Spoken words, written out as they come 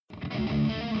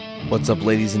What's up,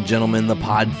 ladies and gentlemen? The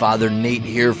Podfather Nate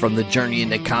here from the Journey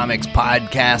into Comics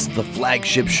podcast, the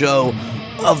flagship show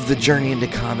of the Journey into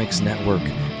Comics Network.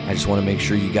 I just want to make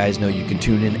sure you guys know you can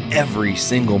tune in every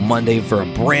single Monday for a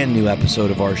brand new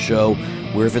episode of our show,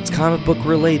 where if it's comic book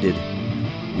related,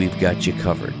 we've got you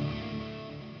covered.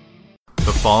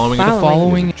 The following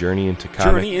is a Journey into Comics.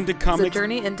 Journey into Comics. It's a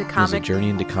Journey into Comics. It's a Journey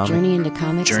into Comics. Journey into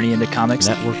Comics. Journey into Comics.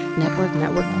 Network.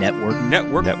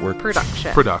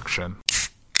 Production.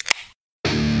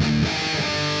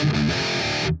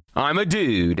 I'm a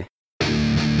dude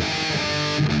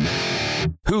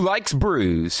who likes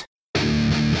brews.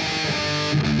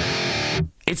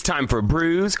 It's time for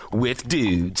Brews with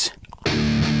Dudes.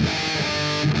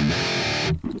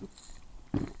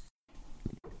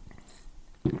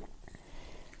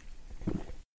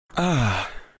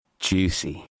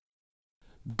 Juicy.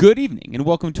 Good evening, and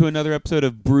welcome to another episode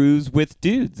of Brews with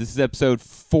Dudes. This is episode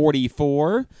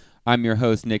 44. I'm your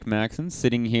host, Nick Maxon,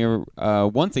 sitting here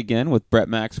once again with Brett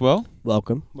Maxwell.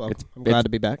 Welcome. I'm glad to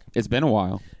be back. It's been a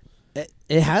while.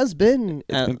 It has been.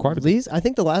 It's been quite a least. I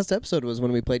think the last episode was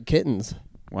when we played Kittens.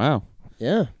 Wow.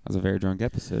 Yeah. That was a very drunk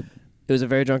episode. It was a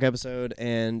very drunk episode,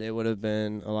 and it would have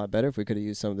been a lot better if we could have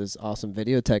used some of this awesome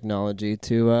video technology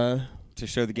to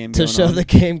show the game the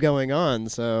game going on.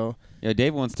 So yeah,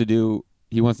 Dave wants to do.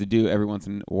 He wants to do every once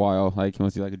in a while, like he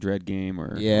wants to do like a Dread game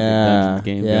or yeah, a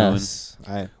game yes.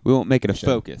 going. We won't make it a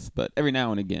focus, but every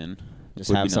now and again,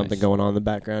 just have something going on in the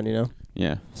background, you know.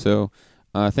 Yeah. So,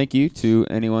 thank you to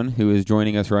anyone who is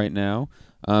joining us right now,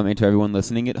 and to everyone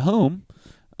listening at home.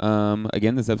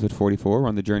 Again, this is episode 44. We're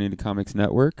on the Journey into Comics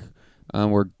Network.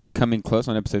 We're coming close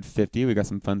on episode 50. We got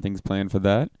some fun things planned for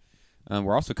that.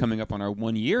 We're also coming up on our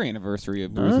 1-year anniversary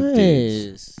of Brews with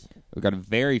Dudes. We've got a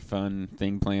very fun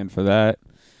thing planned for that.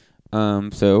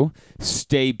 So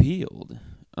stay peeled.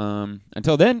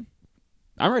 Until then,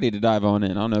 I'm ready to dive on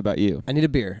in. I don't know about you. I need a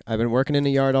beer. I've been working in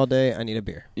the yard all day. I need a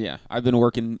beer. Yeah, I've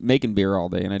been making beer all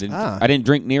day, and I didn't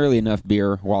drink nearly enough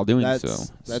beer while doing so.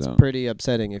 That's pretty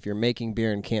upsetting if you're making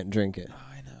beer and can't drink it.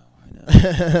 I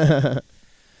know.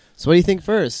 So what do you think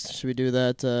first? Should we do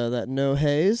that no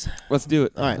haze? Let's do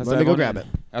it. All right, let me go grab it.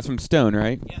 That's from Stone,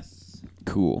 right? Yes.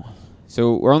 Cool.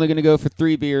 So we're only going to go for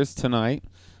 3 beers tonight.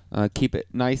 Keep it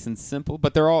nice and simple,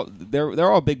 but they're all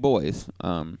big boys.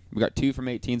 We got 2 from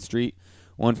 18th Street,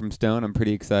 1 from Stone. I'm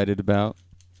pretty excited about.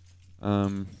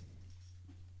 Yeah,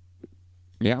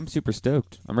 I'm super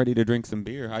stoked. I'm ready to drink some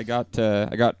beer. I got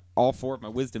all 4 of my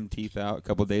wisdom teeth out a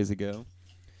couple days ago,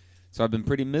 so I've been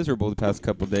pretty miserable the past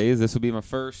couple days. This will be my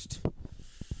first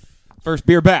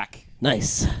beer back.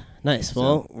 Nice.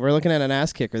 Well, we're looking at an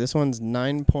ass kicker. This one's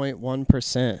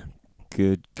 9.1%.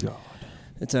 Good God.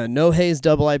 It's a no haze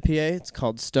double IPA. It's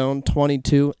called Stone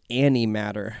 22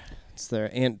 Antimatter. It's their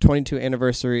 22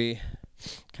 anniversary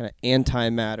kind of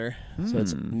antimatter. So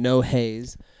it's no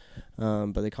haze,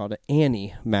 but they called it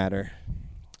Antimatter.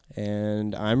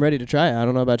 And I'm ready to try it. I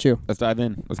don't know about you. Let's dive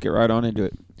in. Let's get right on into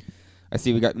it. I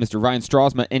see we got Mr. Ryan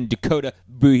Strasma and Dakota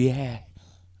Bouye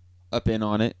up in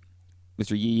on it.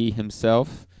 Mr. Yee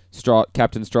himself.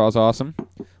 Captain Straw's awesome.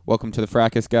 Welcome to the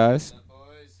Fracas, guys.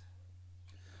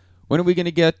 When are we gonna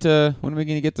get the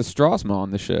Strasma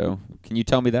on the show? Can you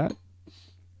tell me that?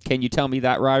 Can you tell me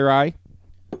that, Rai?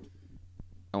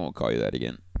 I won't call you that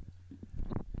again.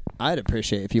 I'd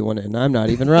appreciate if you wanted, and I'm not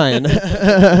even Ryan.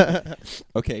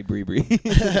 Okay, Bree.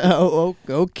 Oh,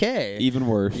 okay. Even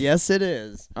worse. Yes, it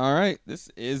is. All right, this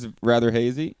is rather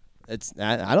hazy.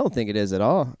 I don't think it is at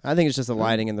all. I think it's just the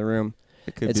lighting in the room.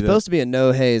 It's supposed to be a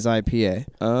no haze IPA.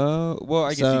 Well, I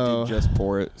guess you did just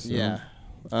pour it. So. Yeah.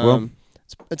 Well,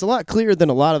 it's a lot clearer than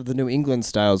a lot of the New England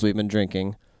styles we've been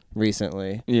drinking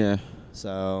recently. Yeah.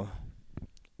 So,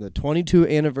 the 22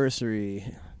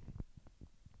 anniversary.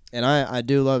 And I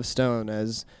do love Stone,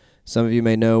 as some of you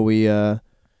may know. I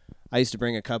used to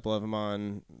bring a couple of them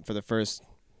on for the first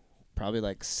probably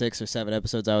like 6 or 7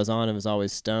 episodes I was on. It was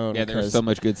always Stone. Yeah, there was so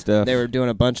much good stuff. They were doing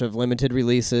a bunch of limited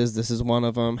releases. This is one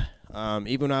of them.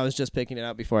 Even when I was just picking it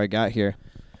out before I got here,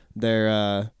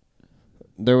 there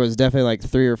was definitely like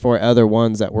 3 or 4 other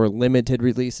ones that were limited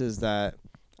releases that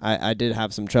I did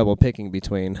have some trouble picking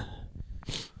between.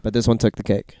 But this one took the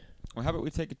cake. Well, how about we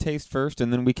take a taste first,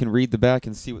 and then we can read the back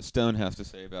and see what Stone has to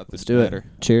say about this Let's do matter. it.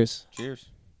 Cheers. Cheers.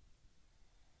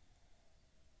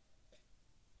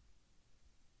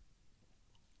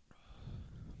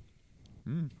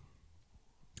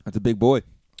 That's a big boy.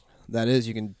 That is.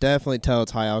 You can definitely tell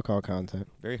it's high alcohol content.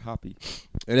 Very hoppy.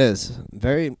 It is.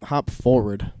 Very hop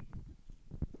forward.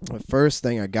 The first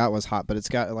thing I got was hot, but it's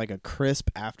got like a crisp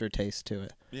aftertaste to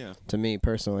it. Yeah. To me,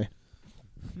 personally.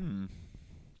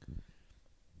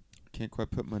 Can't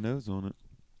quite put my nose on it.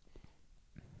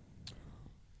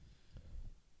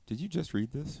 Did you just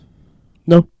read this?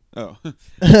 No. Oh. I'm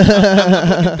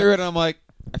looking through it and I'm like,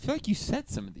 I feel like you said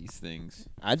some of these things.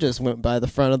 I just went by the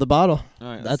front of the bottle. All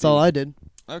right, That's all I did.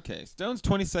 Okay, Stone's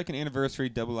 22nd Anniversary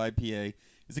Double IPA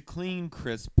is a clean,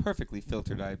 crisp, perfectly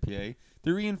filtered IPA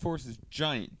that reinforces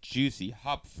giant, juicy,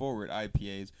 hop-forward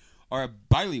IPAs are a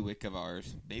bailiwick of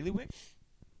ours. Bailiwick?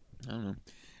 I don't know.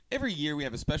 Every year we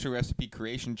have a special recipe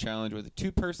creation challenge with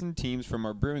 2-person teams from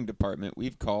our brewing department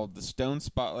we've called the Stone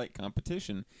Spotlight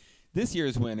Competition. This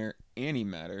year's winner,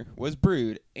 Antimatter, was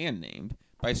brewed and named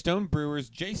by Stone brewers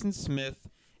Jason Smith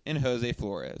and Jose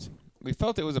Flores. We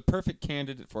felt it was a perfect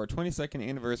candidate for our 22nd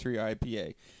anniversary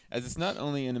IPA, as it's not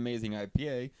only an amazing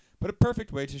IPA, but a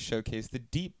perfect way to showcase the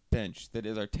deep bench that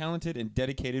is our talented and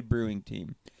dedicated brewing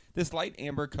team. This light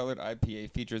amber-colored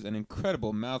IPA features an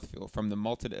incredible mouthfeel from the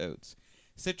malted oats.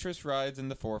 Citrus rides in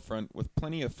the forefront with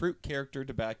plenty of fruit character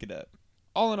to back it up.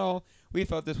 All in all, we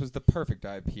felt this was the perfect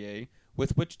IPA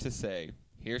with which to say,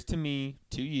 here's to me,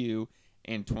 to you,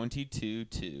 and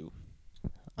 22-2.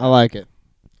 I like it.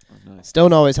 Oh, nice.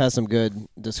 Stone always has some good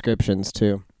descriptions,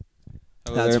 too.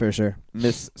 Hello That's there, for sure.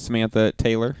 Miss Samantha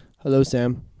Taylor. Hello,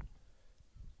 Sam.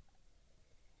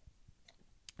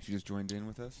 She just joined in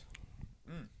with us.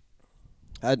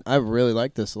 I really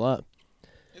like this a lot.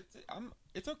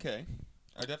 It's okay.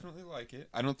 I definitely like it.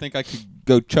 I don't think I could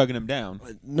go chugging them down.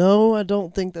 No, I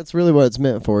don't think that's really what it's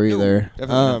meant for either.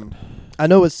 definitely not. I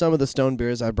know with some of the Stone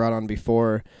beers I brought on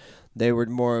before, they were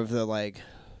more of the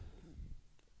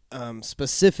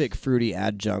specific fruity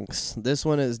adjuncts. This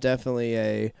one is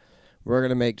definitely we're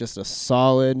gonna make just a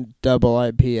solid double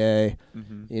IPA.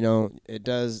 Mm-hmm. You know, it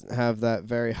does have that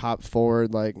very hop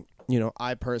forward,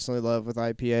 I personally love with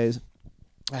IPAs.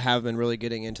 I have been really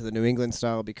getting into the New England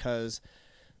style because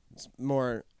it's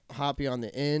more hoppy on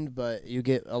the end, but you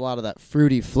get a lot of that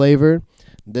fruity flavor.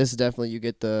 This definitely you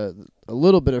get a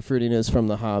little bit of fruitiness from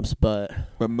the hops, but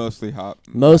mostly hop.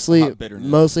 Mostly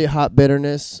bitterness. hop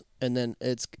bitterness, and then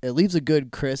it leaves a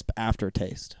good crisp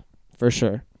aftertaste, for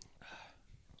sure.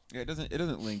 Yeah, it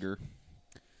doesn't linger.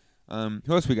 Who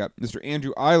else we got? Mr.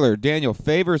 Andrew Eiler, Daniel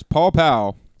Favors, Paul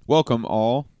Powell. Welcome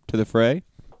all to the fray.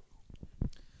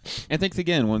 And thanks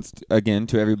once again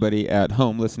to everybody at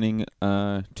home listening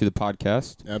to the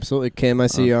podcast. Absolutely. Kim, I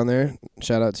see you on there.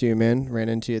 Shout out to you, man. Ran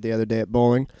into you the other day at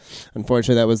bowling.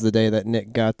 Unfortunately, that was the day that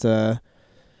Nick got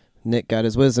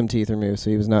his wisdom teeth removed, so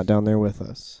he was not down there with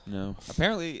us. No.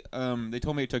 Apparently, they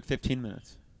told me it took 15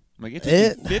 minutes. I'm like, it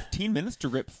took me 15 minutes to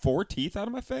rip 4 teeth out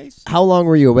of my face? How long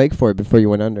were you awake for before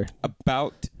you went under?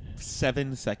 About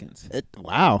 7 seconds.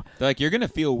 Wow. They're like, you're going to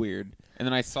feel weird. And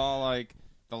then I saw,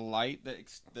 the light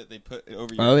that they put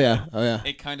over your head. Oh, yeah.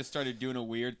 It kind of started doing a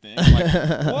weird thing. I'm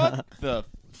like, what the...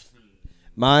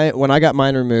 When I got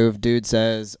mine removed, dude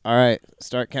says, all right,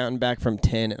 start counting back from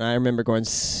 10. And I remember going,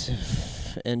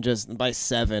 and just by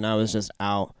 7, I was just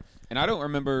out. And I don't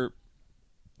remember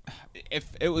if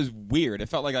it was weird. It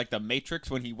felt like the Matrix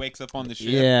when he wakes up on the ship.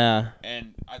 Yeah.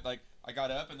 And I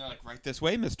got up and they're like, right this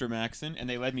way, Mr. Maxson. And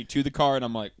they led me to the car and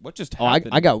I'm like, what just happened?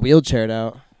 I got wheelchaired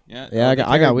out. Yeah, I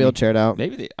got wheelchaired out.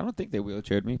 Maybe I don't think they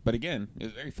wheelchaired me, but again, it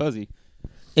was very fuzzy.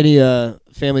 Any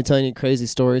family telling you crazy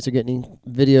stories or getting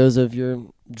videos of your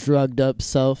drugged up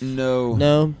self? No.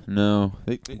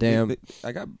 Damn.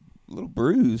 I got a little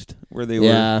bruised where they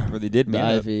were, where they did me.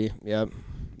 The IV. Yep,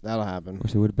 that'll happen.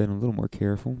 Wish they would have been a little more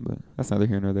careful, but that's neither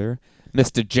here nor there.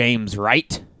 Mr. James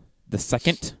Wright, the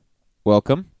second,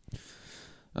 welcome.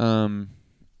 I'm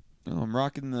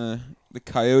rocking the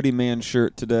Coyote Man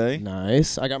shirt today.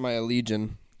 Nice. I got my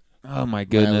Allegiant. Oh my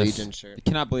goodness! My Allegiant shirt. I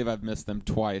cannot believe I've missed them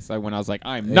twice. When I was like,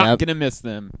 I'm not gonna miss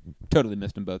them. Totally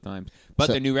missed them both times. But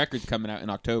the new record's coming out in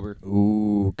October.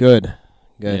 Ooh, good.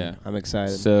 Yeah. I'm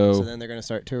excited. So then they're gonna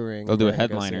start touring. They'll do a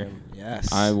headliner.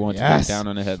 Yes. I want to get down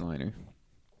on a headliner.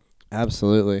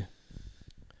 Absolutely.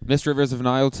 Mist Rivers of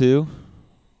Nile too.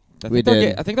 I think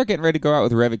they're getting ready to go out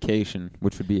with Revocation,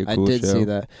 which would be a cool show. I did see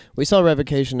that. We saw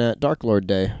Revocation at Dark Lord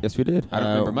Day. Yes, we did. I don't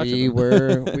remember much of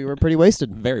it. We were pretty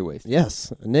wasted. Very wasted.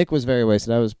 Yes. Nick was very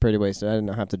wasted. I was pretty wasted. I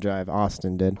didn't have to drive.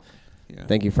 Austin did. Yeah.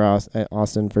 Thank you for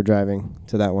Austin for driving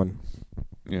to that one.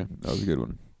 Yeah, that was a good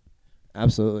one.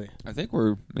 Absolutely. I think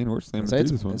we're slamming through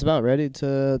this one. It's about ready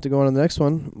to go on to the next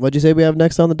one. What'd you say we have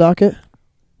next on the docket?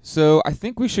 So I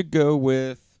think we should go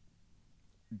with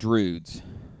Druids.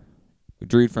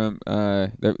 Druid from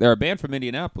they're a band from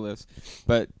Indianapolis,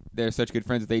 but they're such good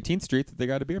friends with 18th Street that they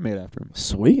got a beer made after them.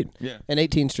 Sweet. Yeah. And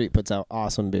 18th Street puts out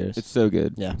awesome beers. It's so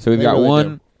good. Yeah. So we've got really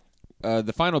one.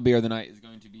 The final beer of the night is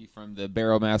going to be from the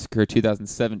Barrel Massacre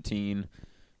 2017.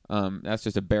 That's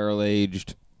just a barrel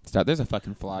aged stout. There's a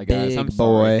fucking fly, guys. Big I'm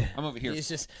boy. sorry. I'm over here. He's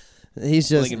just He's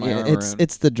just Flinging my arm around.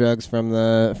 it's the drugs from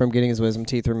getting his wisdom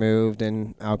teeth removed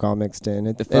and alcohol mixed in.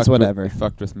 It's fucked whatever. It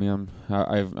fucked with me. I'm not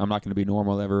going to be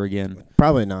normal ever again.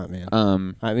 Probably not, man.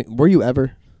 I mean, were you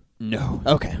ever? No.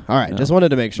 Okay. All right. No. Just wanted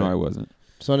to make sure. No, I wasn't.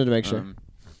 Just wanted to make sure.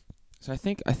 So I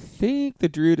think the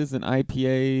Druid is an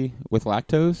IPA with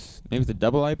lactose. Maybe it's a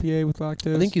double IPA with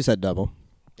lactose. I think you said double.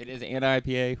 It is an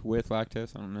IPA with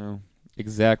lactose. I don't know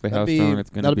exactly how That'll strong it's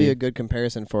going to be. That'll be a good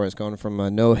comparison for us, going from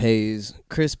a no haze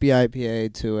crispy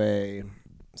IPA to a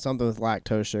something with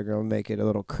lactose sugar. Will make it a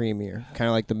little creamier, kind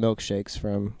of like the milkshakes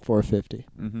from 450.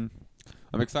 Mm-hmm.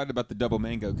 I'm excited about the double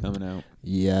mango coming out.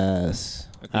 Yes,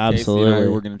 I think absolutely. Casey and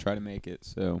I, we're going to try to make it.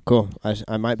 So cool.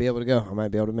 I might be able to go. I might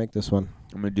be able to make this one.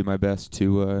 I'm going to do my best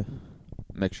to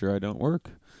make sure I don't work.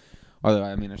 Although,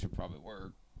 I mean, I should probably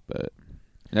work, but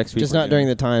next week. Just not during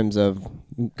the times of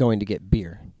going to get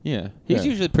beer. Yeah. He's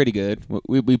usually pretty good.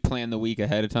 We plan the week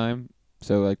ahead of time.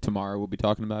 So, like, tomorrow we'll be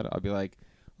talking about it. I'll be like,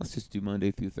 let's just do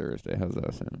Monday through Thursday. How's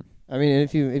that sound? I mean,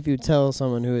 if you tell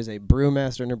someone who is a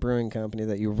brewmaster in a brewing company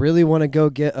that you really want to go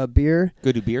get a beer.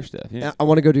 Go do beer stuff, yeah. I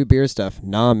want to go do beer stuff.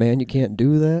 Nah, man, you can't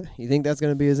do that. You think that's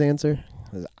going to be his answer?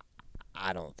 'Cause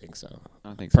I don't think so. I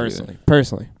don't think so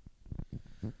Personally.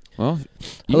 Well,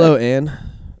 hello, Ann.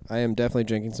 I am definitely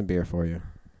drinking some beer for you.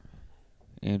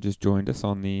 And just joined us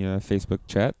on the Facebook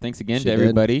chat. Thanks again She to did.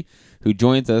 everybody who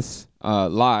joins us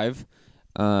live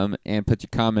and put your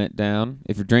comment down.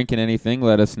 If you're drinking anything,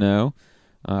 let us know.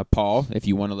 Paul, if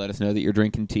you want to let us know that you're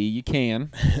drinking tea, you can.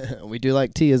 We do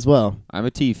like tea as well. I'm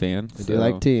a tea fan. We do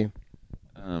like tea.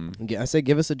 Um, I say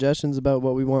give us suggestions about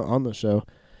what we want on the show.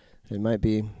 It might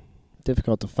be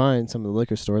difficult to find. Some of the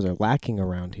liquor stores are lacking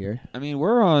around here. I mean,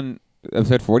 we're on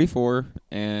episode 44,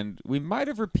 and we might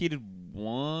have repeated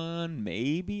one,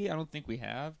 maybe. I don't think we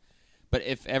have. But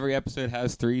if every episode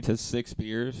has 3 to 6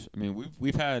 beers, I mean,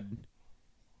 we've had...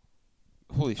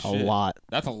 Holy shit. A lot.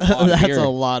 That's a lot of That's beer. a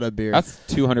lot of beer. That's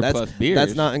 200 plus beers.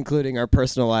 That's not including our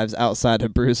personal lives outside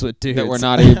of Brews with Dudes. that we're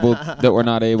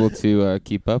not able to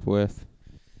keep up with.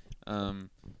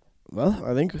 Well,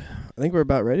 I think we're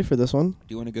about ready for this one. Do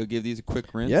you want to go give these a quick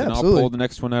rinse? Yeah, and absolutely. I'll pull the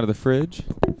next one out of the fridge.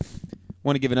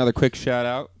 Want to give another quick shout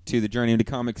out to the Journey into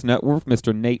Comics Network,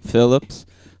 Mr. Nate Phillips,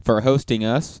 for hosting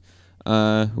us.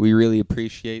 We really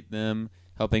appreciate them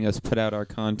helping us put out our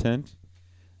content.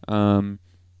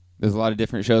 There's a lot of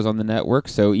different shows on the network,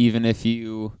 so even if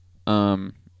you,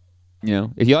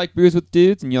 if you like Brews with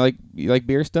Dudes and you like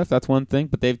beer stuff, that's one thing.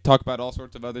 But they've talked about all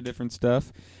sorts of other different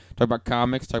stuff. Talk about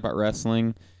comics, talk about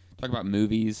wrestling, talk about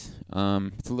movies.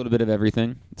 It's a little bit of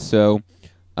everything. So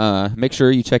make sure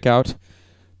you check out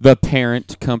the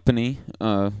parent company,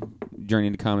 Journey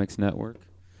into Comics Network.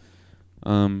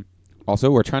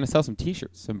 Also, we're trying to sell some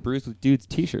T-shirts, some Brews with Dudes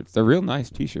T-shirts. They're real nice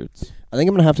T-shirts. I think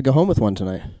I'm gonna have to go home with one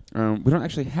tonight. We don't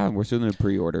actually have them. We're still doing a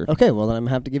pre-order. Okay, well then I'm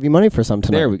gonna have to give you money for some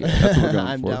tonight. There we go. That's what we're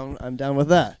going for. I'm down with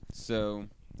that. So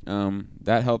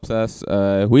that helps us.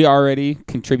 We already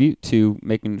contribute to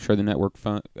making sure the network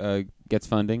gets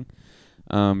funding.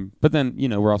 But then,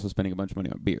 we're also spending a bunch of money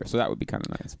on beer, so that would be kind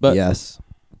of nice. But yes.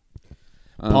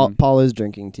 Paul is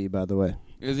drinking tea, by the way.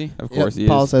 Is he? Of course he is.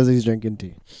 Paul says he's drinking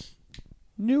tea.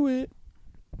 Knew it.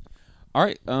 All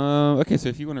right. Okay, so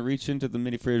if you want to reach into the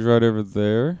mini fridge right over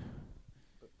there.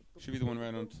 Should be the one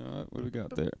right on top. What do we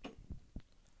got there?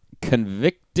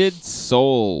 Convicted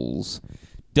Souls.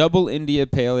 Double India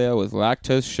Pale Ale with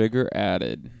lactose sugar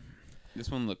added. This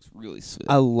one looks really sweet.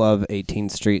 I love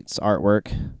 18th Street's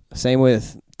artwork. Same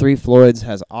with Three Floyds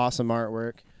has awesome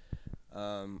artwork.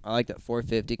 I like that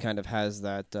 450 kind of has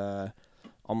that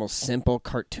almost simple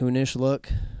cartoonish look.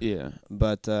 Yeah.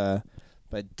 But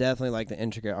I definitely like the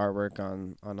intricate artwork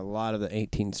on a lot of the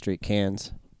 18th Street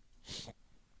cans.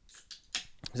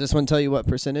 Does this one tell you what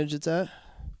percentage it's at?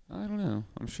 I don't know.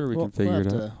 I'm sure we can figure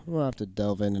it out. We'll have to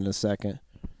delve in a second.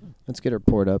 Let's get her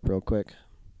poured up real quick.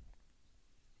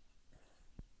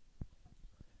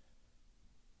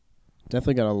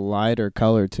 Definitely got a lighter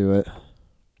color to it.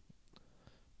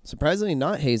 Surprisingly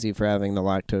not hazy for having the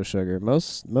lactose sugar.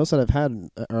 Most that I've had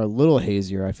are a little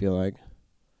hazier, I feel like.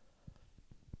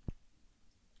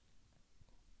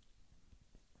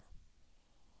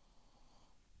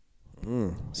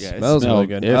 Yeah, smells really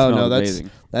good. It Oh no, smells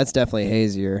amazing. that's definitely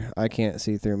hazier. I can't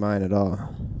see through mine at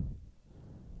all.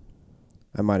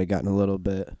 I might have gotten a little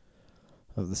bit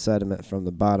of the sediment from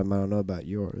the bottom. I don't know about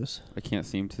yours. I can't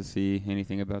seem to see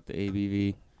anything about the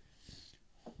ABV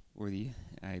or the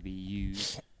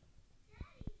IBUs.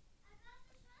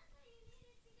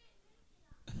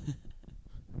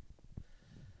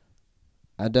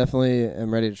 I definitely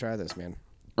am ready to try this, man.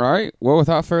 All right. Well,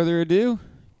 without further ado,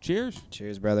 cheers.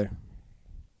 Cheers, brother.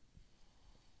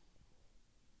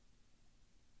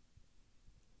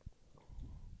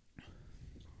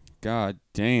 God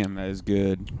damn, that is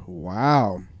good.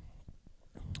 Wow.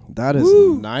 That is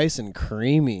nice and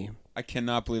creamy. I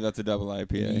cannot believe that's a double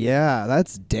IPA. Yeah,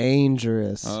 that's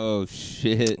dangerous. Oh,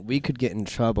 shit. We could get in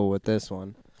trouble with this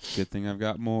one. Good thing I've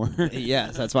got more.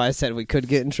 Yes, that's why I said we could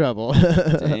get in trouble.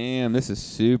 Damn, this is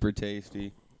super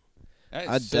tasty.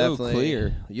 That's so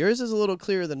clear. Yours is a little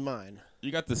clearer than mine.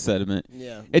 You got the sediment.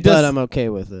 Yeah, It but does- I'm okay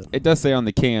with it. It does say on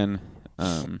the can,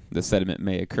 the sediment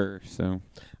may occur, so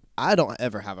I don't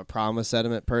ever have a problem with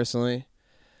sediment personally.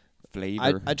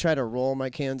 flavor. I try to roll my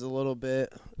cans a little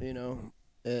bit, you know,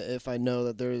 if I know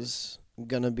that there's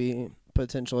going to be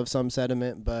potential of some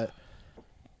sediment, but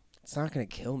it's not going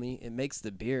to kill me. It makes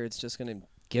the beer. It's just going to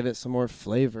give it some more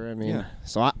flavor. I mean, Yeah.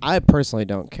 so I personally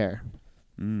don't care.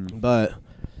 Mm. But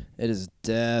it is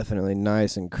definitely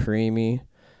nice and creamy.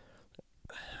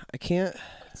 I can't.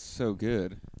 It's so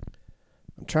good.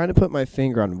 I'm trying to put my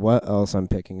finger on what else I'm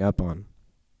picking up on.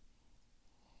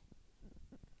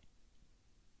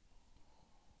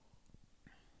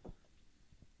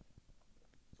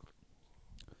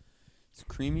 It's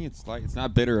creamy. It's light. It's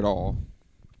not bitter at all.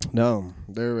 No,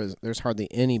 there's hardly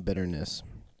any bitterness.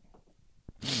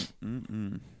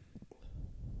 Mm-mm.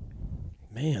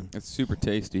 Man, It's super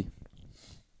tasty.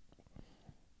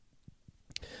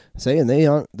 saying they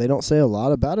don't say a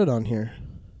lot about it on here.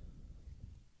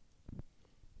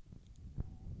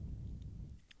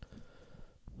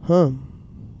 Huh.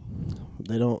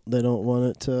 They don't want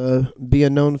it to be a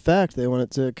known fact. They want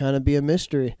it to kind of be a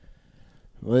mystery,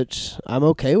 which I'm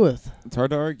okay with. It's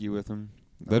hard to argue with them.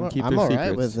 Let them keep I'm their all secrets.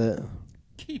 right with it.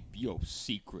 Keep your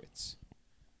secrets.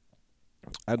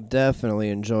 I definitely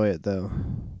enjoy it though.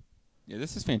 Yeah,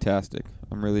 this is fantastic.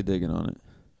 I'm really digging on it.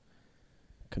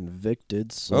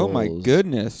 Convicted souls. Oh my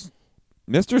goodness.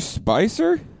 Mr.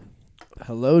 Spicer?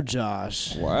 Hello,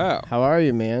 Josh. Wow. How are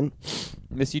you, man?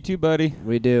 Miss you too, buddy.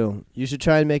 We do. You should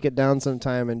try and make it down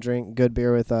sometime and drink good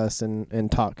beer with us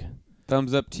and talk.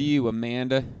 Thumbs up to you,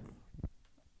 Amanda.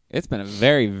 It's been a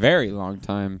very, very long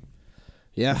time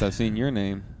Yeah. since I've seen your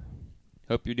name.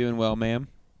 Hope you're doing well, ma'am.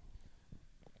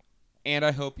 And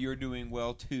I hope you're doing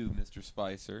well too, Mr.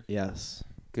 Spicer. Yes.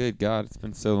 Good God, it's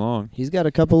been so long. He's got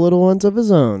a couple little ones of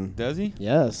his own. Does he?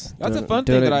 Yes. That's Doing- a fun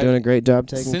doing thing that doing a great job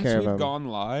taking Since care of we've him. gone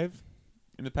live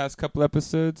in the past couple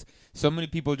episodes, so many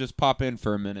people just pop in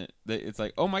for a minute. It's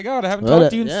like, oh my God, I haven't talked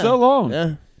to you in yeah. so long.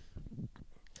 Yeah.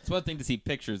 It's one thing to see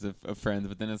pictures of friends,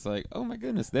 but then it's like, oh my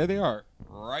goodness, there they are,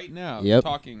 right now, Yep.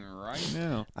 talking right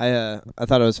now. I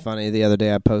thought it was funny the other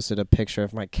day. I posted a picture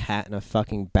of my cat in a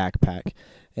fucking backpack,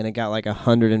 and it got like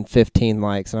 115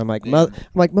 likes. And I'm like,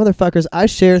 motherfuckers, I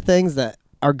share things that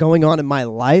are going on in my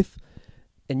life,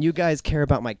 and you guys care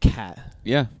about my cat.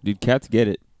 Yeah, dude, cats get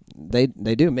it. They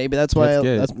do. Maybe that's why That's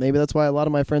good. a lot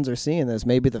of my friends are seeing this.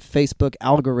 Maybe the Facebook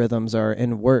algorithms are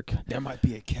in work. There might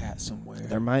be a cat somewhere.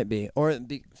 There might be, or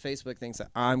Facebook thinks that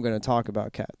I'm going to talk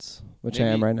about cats, which I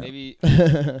am right now. Maybe. I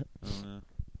don't know.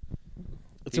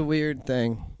 It's a weird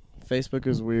thing. Facebook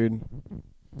is weird.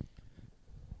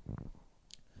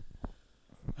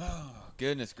 Oh,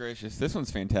 goodness gracious, this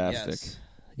one's fantastic.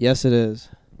 Yes, it is.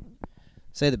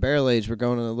 Say the barrel age. We're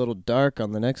going a little dark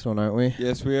on the next one, aren't we?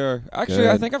 Yes, we are. Actually,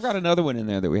 I Good. think I've got another one in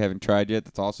there that we haven't tried yet.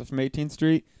 That's also from 18th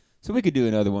Street. So we could do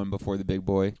another one before the big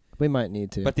boy. We might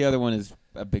need to. But the other one is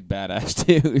a big badass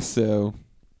too. So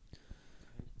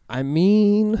I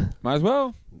mean, might as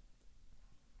well.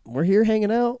 we're here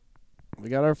hanging out. We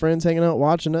got our friends hanging out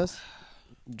watching us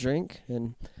drink,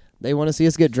 and they want to see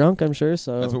us get drunk, I'm sure.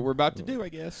 So That's what we're about to do, I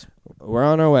guess. we're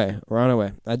on our way. We're on our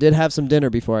way. I did have some dinner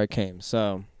before I came,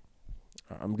 so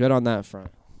I'm good on that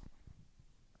front.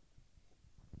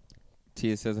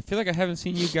 Tia says, I feel like I haven't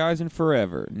seen you guys in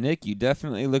forever. Nick, you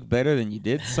definitely look better than you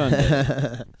did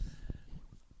Sunday.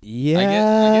 Yeah. I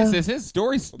guess this is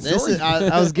story. This is,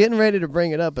 I was getting ready to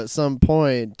bring it up at some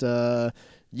point.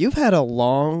 You've had a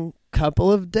long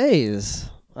couple of days,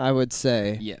 I would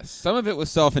say. Yes. Some of it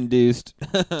was self-induced.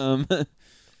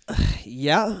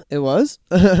 Yeah, it was.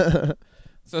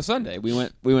 So Sunday, we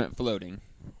went floating.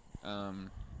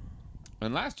 And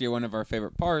last year, one of our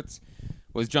favorite parts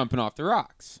was jumping off the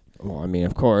rocks. Well, I mean,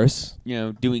 of course. You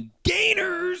know, doing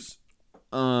gainers,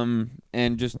 and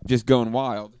just going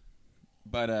wild.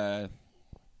 But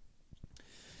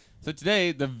so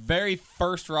today, the very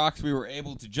first rocks we were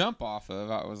able to jump off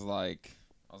of, I was like,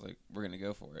 we're gonna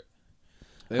go for it.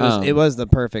 It was the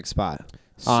perfect spot,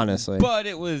 honestly. But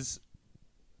it was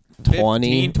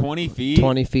 20 feet.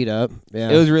 20 feet up. Yeah.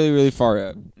 It was really, really far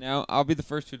up. Now, I'll be the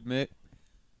first to admit,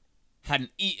 hadn't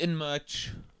eaten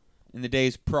much in the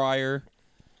days prior,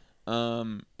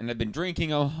 and I've been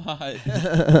drinking a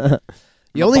lot.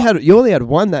 You only had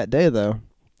one that day though.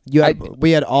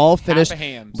 We had all finished. Half a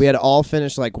Hamm's. We had all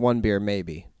finished like one beer,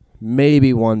 maybe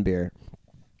one beer.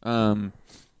 And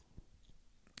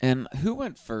who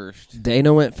went first?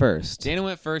 Dana went first. Dana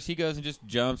went first. He goes and just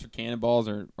jumps or cannonballs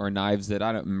or knives it.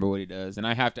 I don't remember what he does. And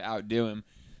I have to outdo him.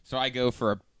 So I go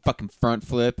for a fucking front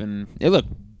flip, and it looked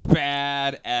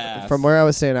badass. From where I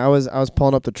was saying, I was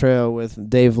pulling up the trail with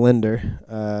Dave Linder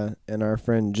and our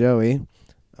friend Joey.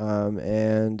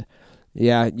 And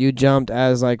yeah, you jumped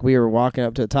as like we were walking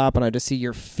up to the top, and I just see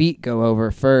your feet go over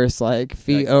first, like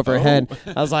feet overhead.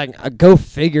 Oh. I was like, go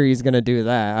figure he's gonna do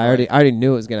that. I already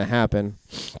knew it was gonna happen.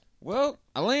 Well,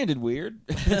 I landed weird,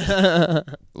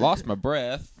 lost my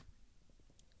breath,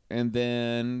 and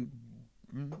then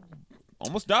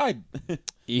almost died.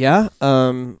 Yeah.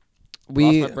 Lost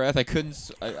my breath. I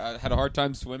couldn't. I had a hard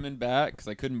time swimming back because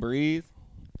I couldn't breathe.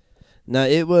 No,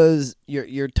 it was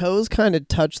your toes kind of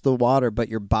touched the water, but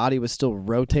your body was still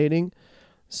rotating.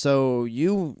 So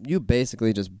you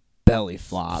basically just belly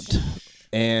flopped.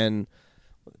 And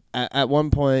at one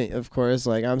point, of course,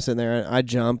 like I'm sitting there, and I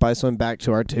jump, I swim back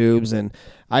to our tubes, and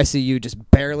I see you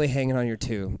just barely hanging on your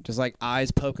tube, just like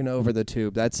eyes poking over the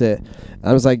tube. That's it.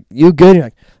 I was like, "You good?" You're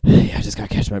like, "Yeah, I just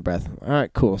gotta catch my breath." All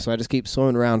right, cool. So I just keep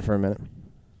swimming around for a minute.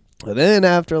 And then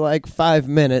after like 5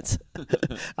 minutes,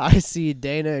 I see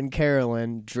Dana and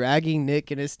Carolyn dragging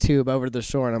Nick in his tube over to the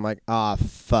shore, and I'm like,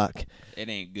 fuck. It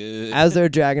ain't good. As they're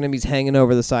dragging him, he's hanging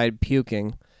over the side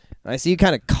puking. And I see you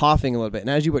kind of coughing a little bit, and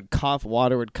as you would cough,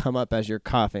 water would come up as you're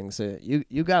coughing. So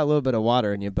you got a little bit of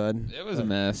water in you, bud. It was a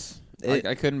mess.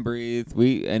 I couldn't breathe.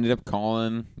 We ended up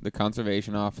calling the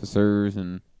conservation officers,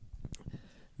 and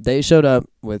they showed up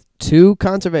with 2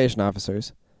 conservation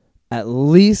officers, at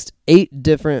least 8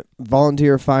 different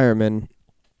volunteer firemen,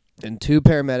 and 2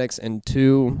 paramedics, and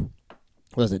 2,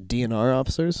 what was it, DNR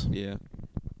officers? Yeah.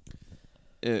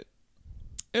 It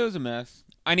was a mess.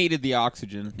 I needed the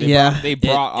oxygen. They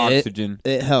brought oxygen.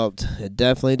 It helped. It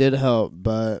definitely did help,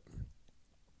 but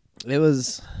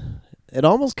it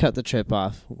almost cut the trip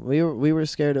off. We were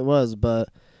scared it was, but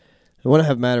it wouldn't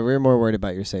have mattered. We were more worried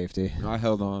about your safety. I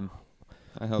held on.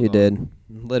 You did.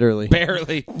 Literally.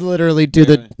 Barely. Literally to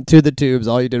the tubes.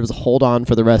 All you did was hold on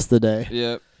for the rest of the day.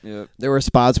 Yep. There were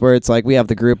spots where it's like we have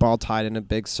the group all tied in a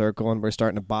big circle, and we're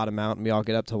starting to bottom out, and we all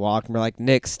get up to walk, and we're like,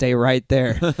 Nick, stay right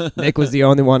there. Nick was the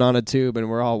only one on a tube, and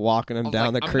we're all walking him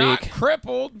down the creek. I'm not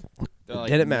crippled. Like,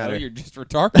 didn't matter. You're just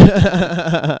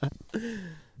retarded.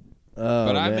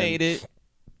 But I made it.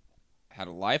 Had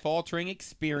a life-altering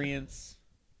experience.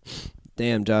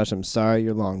 Damn, Josh, I'm sorry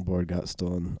your longboard got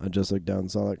stolen. I just looked down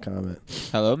and saw that comment.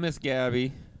 Hello, Miss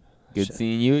Gabby. Good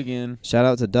seeing you again. Shout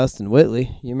out to Dustin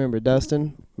Whitley. You remember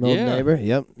Dustin, my old Yeah. neighbor?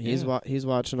 Yep, he's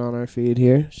watching on our feed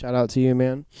here. Shout out to you,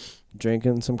 man.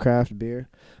 Drinking some craft beer.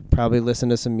 Probably listen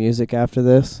to some music after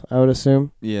this, I would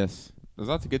assume. Yes. There's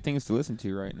lots of good things to listen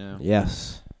to right now.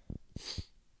 Yes.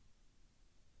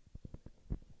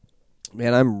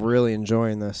 Man, I'm really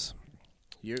enjoying this.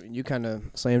 You kind of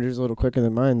slammed yours a little quicker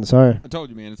than mine. Sorry. I told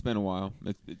you, man. It's been a while.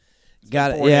 It's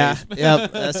got been it. 4 Yeah. days.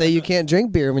 Yep. I say you can't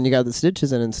drink beer when you got the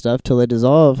stitches in and stuff till they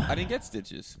dissolve. I didn't get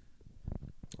stitches.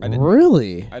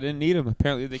 Really? I didn't need them.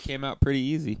 Apparently, they came out pretty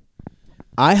easy.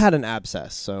 I had an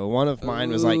abscess, so one of mine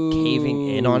was like caving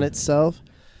in on itself.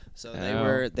 So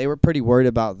they were pretty worried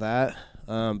about that.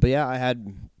 But yeah, I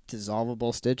had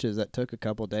dissolvable stitches that took a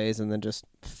couple days and then just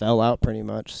fell out pretty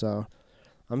much. So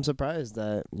I'm surprised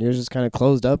that yours just kind of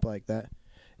closed up like that.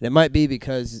 And it might be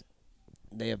because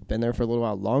they have been there for a little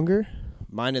while longer.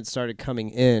 Mine had started coming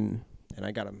in, and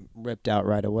I got them ripped out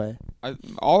right away.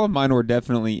 All of mine were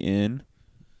definitely in.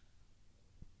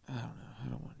 I don't know. I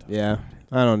don't want to talk about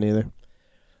it. I don't either.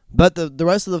 But the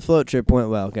rest of the float trip went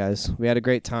well, guys. We had a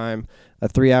great time. A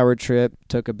 3-hour trip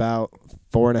took about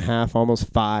 4.5,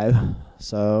 almost 5.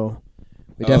 So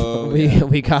we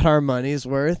got our money's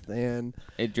worth, and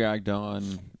it dragged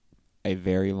on a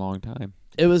very long time.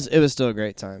 It was still a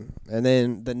great time. And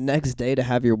then the next day to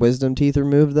have your wisdom teeth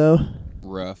removed, though,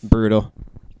 brutal.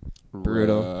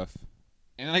 Rough.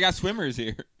 And then I got swimmers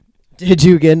here. Did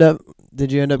you end up? Well,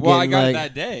 getting, I got like, it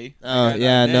that day. Oh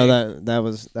yeah, no, that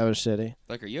was shitty.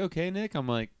 Like, are you okay, Nick? I'm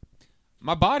like,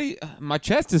 my body, my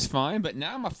chest is fine, but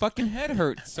now my fucking head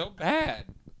hurts so bad.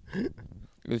 It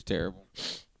was terrible.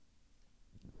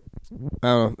 I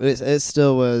don't know. It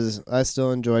still was. I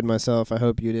still enjoyed myself. I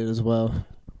hope you did as well.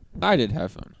 I did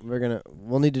have fun.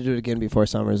 We'll need to do it again before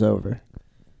summer's over.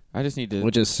 I just need to,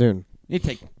 which is soon. Need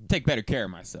to take better care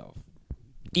of myself.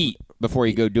 Eat before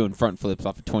you go doing front flips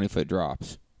off of 20-foot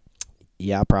drops.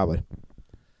 Yeah, probably.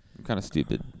 I'm kind of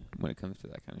stupid when it comes to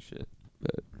that kind of shit,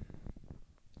 but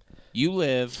you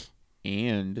live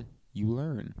and you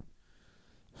learn.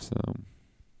 So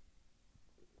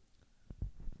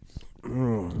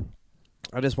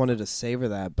I just wanted to savor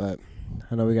that, but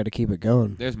I know we got to keep it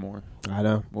going. There's more. I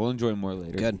know. We'll enjoy more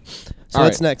later. Good. So All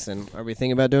what's right. next then? Are we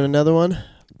thinking about doing another one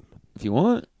If you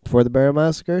want. before the Barrel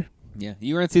Massacre? Yeah.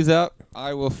 You rinse these out.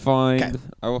 I will find. 'Kay.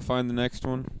 I will find the next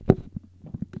one.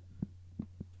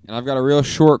 And I've got a real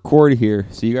short cord here,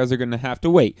 so you guys are going to have to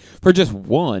wait for just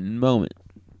one moment.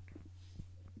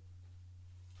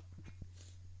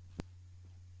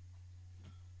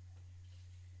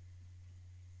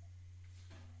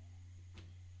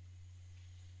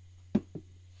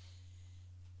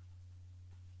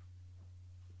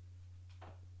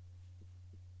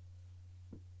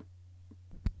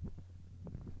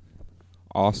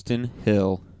 Austin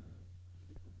Hill.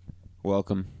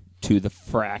 Welcome to the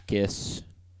fracas.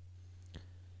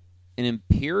 An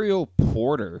Imperial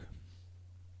Porter.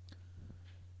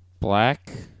 Black.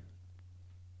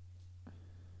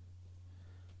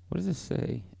 What does this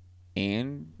say?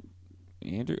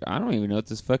 Andrew? I don't even know what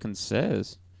this fucking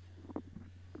says.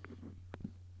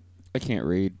 I can't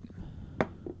read.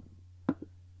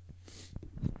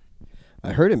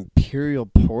 I heard Imperial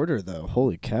Porter, though.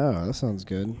 Holy cow, that sounds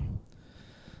good.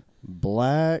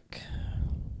 Black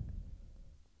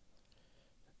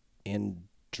and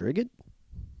Drigid?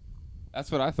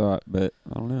 That's what I thought, but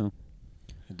I don't know.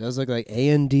 It does look like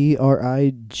ANDRIGID.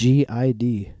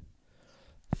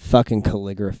 Fucking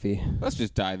calligraphy. Let's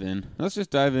just dive in.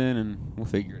 And we'll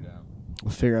figure it out.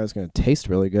 We'll figure out it's going to taste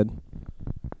really good.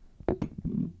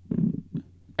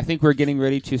 I think we're getting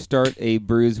ready to start a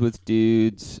Brews with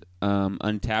Dudes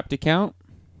Untapped account.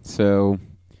 So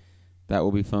that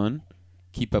will be fun.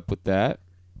 Keep up with that.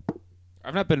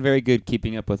 I've not been very good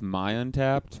keeping up with my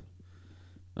Untapped.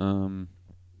 It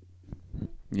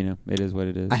is what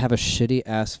it is. I have a shitty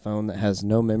ass phone that has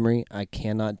no memory. I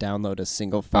cannot download a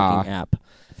single fucking app.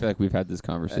 I feel like we've had this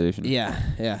conversation.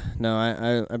 Yeah. No,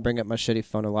 I bring up my shitty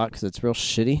phone a lot because it's real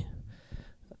shitty.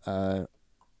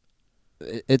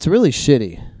 It's really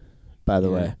shitty, by the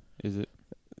way. Is it?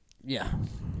 Yeah.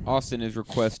 Austin is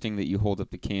requesting that you hold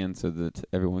up the can so that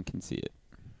everyone can see it.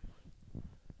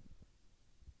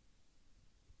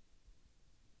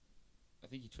 I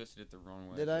think you twisted it the wrong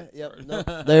way. Did I? Yep. No.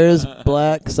 There's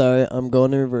black. Sorry, I'm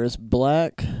going in reverse.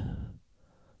 Black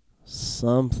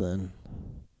something.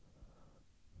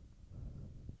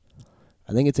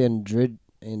 I think it's Andrigid.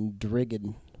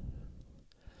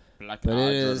 Black But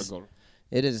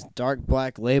it is dark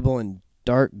black label and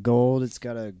dark gold. It's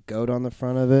got a goat on the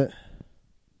front of it.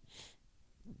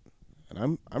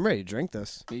 And I'm ready to drink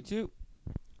this. Me too.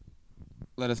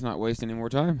 Let us not waste any more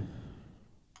time.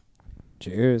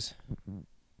 Cheers.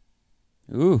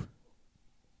 Ooh.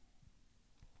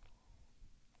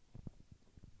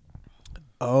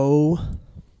 Oh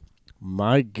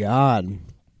my God.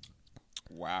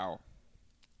 Wow.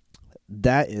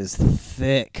 That is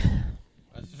thick.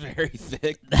 That's very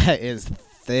thick. That is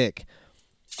thick.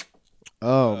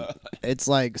 Oh, it's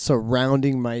like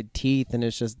surrounding my teeth, and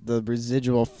it's just the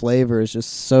residual flavor is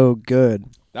just so good.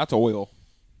 That's oil.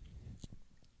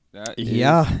 That is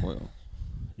oil.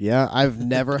 Yeah, I've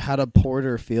never had a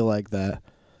porter feel like that.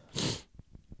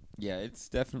 Yeah, it's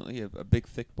definitely a big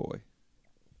thick boy.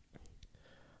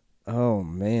 Oh,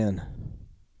 man.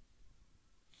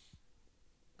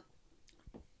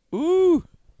 Ooh.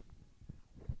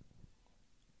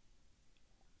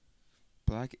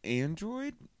 Black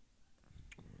Android?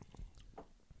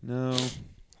 No.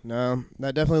 No,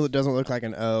 that definitely doesn't look like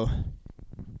an O.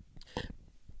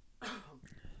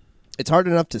 It's hard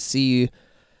enough to see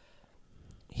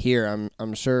here.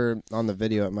 I'm sure on the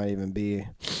video it might even be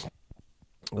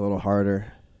a little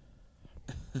harder.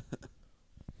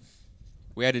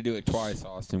 We had to do it twice,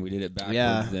 Austin. We did it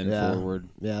backwards, then forward.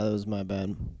 Yeah, that was my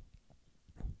bad.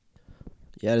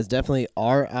 Yeah, it is definitely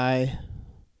RIGID.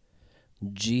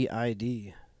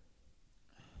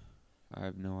 I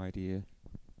have no idea.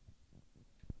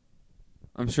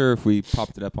 I'm sure if we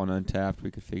popped it up on Untapped,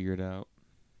 we could figure it out.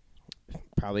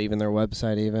 Probably even their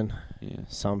website even. Yeah.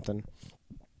 Something.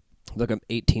 Look up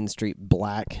 18th Street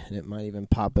Black, and it might even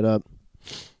pop it up.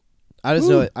 I just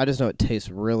know it tastes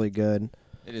really good.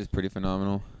 It is pretty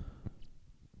phenomenal.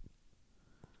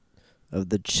 Of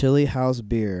the Chili House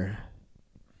beer.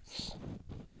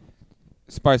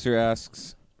 Spicer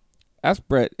asks, ask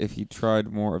Brett if he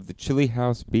tried more of the Chili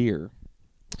House beer.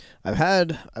 I've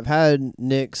had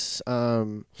Nick's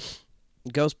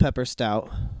Ghost Pepper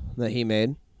Stout that he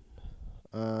made.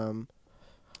 That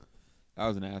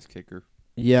was an ass kicker.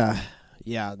 Yeah,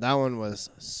 that one was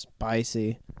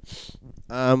spicy.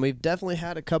 We've definitely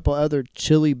had a couple other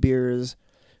chili beers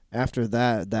after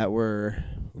that were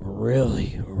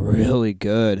really, really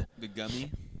good. The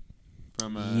gummy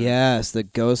from yes, the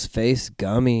Ghost Face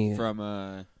Gummy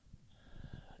from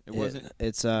It wasn't.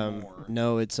 It's more.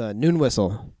 no, it's Noon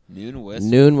Whistle. Noon Whistle.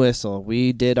 Noon Whistle.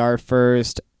 We did our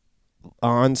first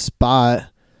on spot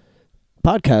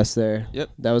podcast there. Yep.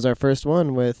 That was our first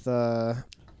one with The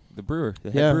brewer.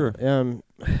 The head brewer.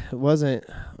 it wasn't.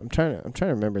 I'm trying to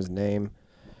remember his name.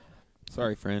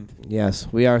 Sorry, friend. Yes,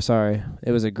 we are sorry.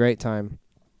 It was a great time.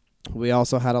 We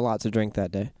also had a lot to drink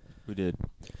that day. We did.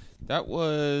 That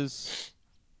was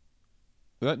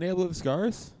that Nail of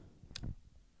Scars?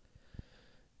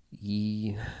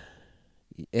 It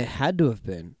had to have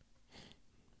been.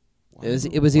 Why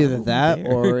It was either were we that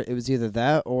there? or it was either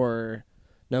that or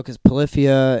no, because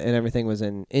Polyphia and everything was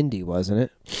in Indy, wasn't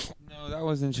it? No, that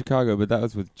was in Chicago, but that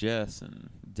was with Jess and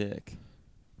Dick.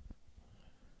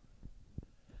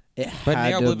 It But had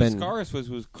Nail to have of been. Scars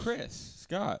was Chris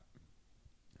Scott.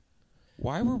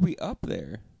 Why were we up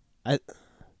there?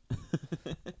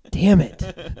 Damn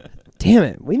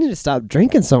it! We need to stop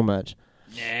drinking so much.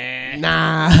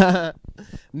 Nah.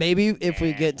 Maybe if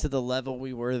we get to the level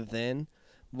we were then,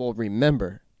 we'll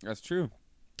remember. That's true.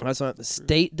 That's not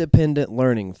state-dependent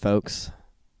learning, folks.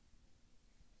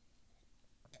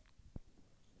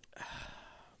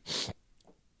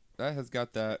 That has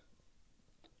got that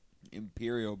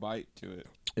imperial bite to it.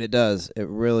 It does. It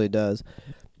really does.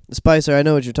 Spicer, I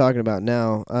know what you're talking about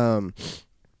now.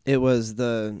 It was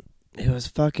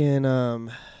fucking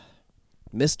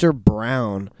Mr.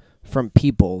 Brown from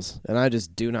Peoples, and I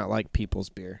just do not like Peoples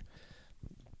beer.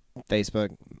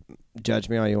 Facebook, judge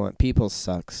me all you want. Peoples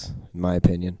sucks, in my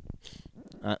opinion.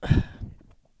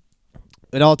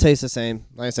 It all tastes the same.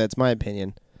 Like I said, it's my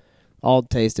opinion. All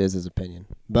taste is opinion.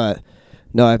 But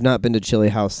no, I've not been to Chili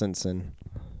House since then.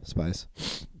 Spice.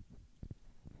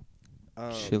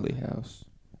 Chili House.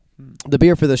 The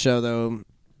beer for the show, though,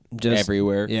 just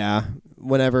Everywhere. yeah.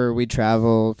 Whenever we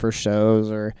travel for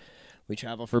shows or we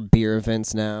travel for beer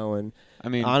events now, and I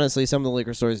mean, honestly, some of the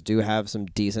liquor stores do have some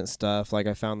decent stuff. Like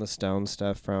I found the Stone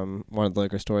stuff from one of the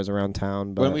liquor stores around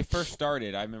town. But when we first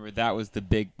started, I remember that was the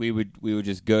big. We would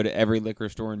just go to every liquor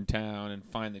store in town and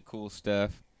find the cool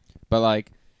stuff. But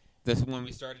like this one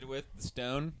we started with, the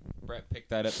Stone, Brett picked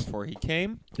that up before he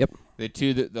came. Yep.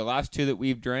 The last two that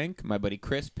we've drank, my buddy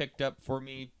Chris picked up for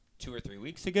me 2 or 3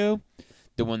 weeks ago.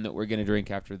 The one that we're gonna drink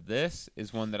after this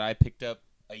is one that I picked up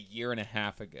a year and a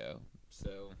half ago.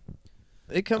 So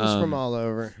it comes from all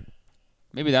over.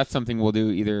 maybe that's something we'll do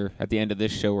either at the end of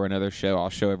this show or another show. I'll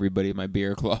show everybody my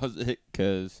beer closet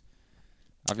because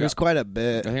There's quite a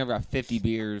bit. I think I've got 50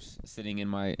 beers sitting in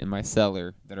my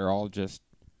cellar that are all just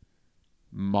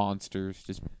monsters,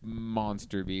 just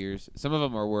monster beers. Some of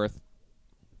them are worth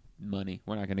money.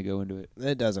 We're not going to go into it.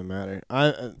 It doesn't matter.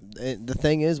 The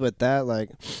thing is with that, like,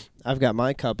 I've got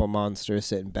my couple monsters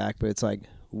sitting back, but it's like,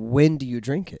 when do you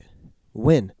drink it?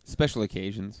 When? Special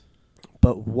occasions.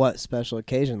 But what special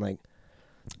occasion? Like,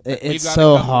 it's got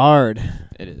so a couple. hard.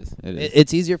 It is. It is.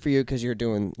 It's easier for you because you're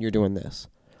doing this.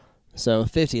 So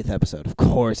 50th episode, of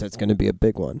course, that's going to be a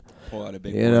big one. Pull out a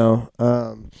big You one.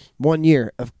 know, 1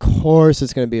 year, of course,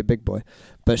 it's going to be a big boy.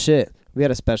 But shit, we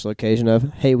had a special occasion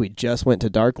of, hey, we just went to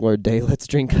Dark Lord Day. Let's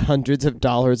drink hundreds of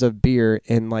dollars of beer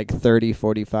in like 30,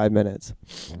 45 minutes.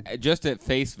 Just at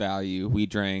face value, we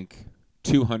drank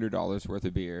 $200 worth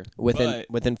of beer.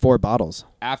 Within 4 bottles.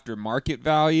 After market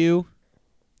value,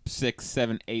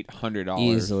 $600, $700, $800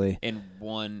 Easily. in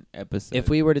one episode. If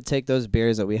we were to take those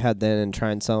beers that we had then and try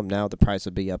and sell them now, the price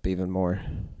would be up even more.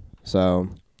 So,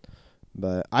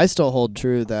 but I still hold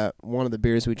true that one of the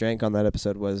beers we drank on that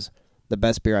episode was the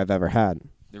best beer I've ever had.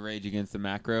 The Rage Against the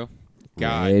Macro.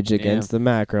 God Rage damn. Against the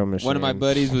Macro Machine. One of my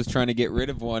buddies was trying to get rid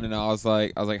of one, and I was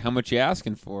like, how much you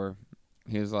asking for?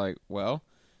 He was like, well,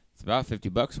 it's about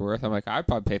 $50 worth. I'm like, I'd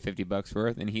probably pay $50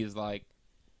 worth, and he's like,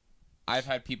 I've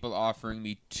had people offering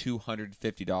me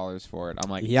 $250 for it. I'm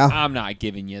like, Yeah. I'm not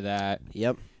giving you that.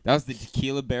 Yep. That was the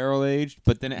tequila barrel aged,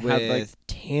 but then it had like With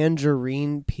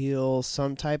tangerine peel,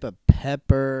 some type of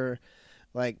pepper,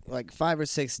 like 5 or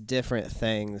 6 different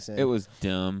things. And it was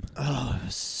dumb. oh, it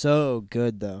was so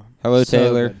good though. Hello, So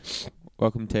Taylor. good.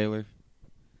 Welcome, Taylor.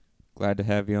 Glad to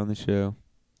have you on the show.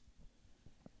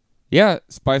 Yeah,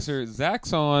 Spicer.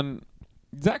 Zach's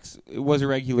was a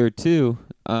regular too.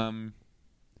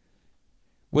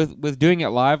 With doing it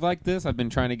live like this, I've been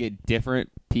trying to get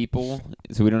different people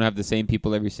so we don't have the same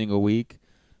people every single week.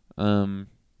 I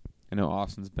know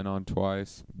Austin's been on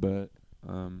twice, but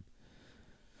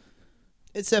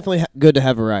It's definitely good to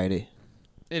have variety.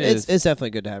 it's It's definitely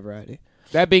good to have variety.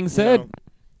 That being said, know.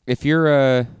 if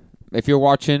you're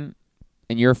watching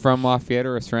and you're from Lafayette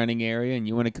or a surrounding area and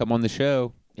you want to come on the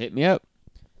show, hit me up.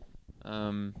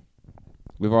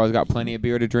 We've always got plenty of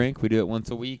beer to drink. We do it once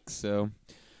a week, so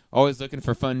always looking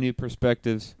for fun new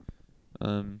perspectives.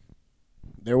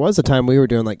 There was a time we were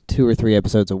doing like 2 or 3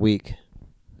 episodes a week.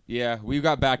 Yeah, we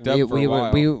got backed up for a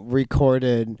while. We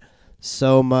recorded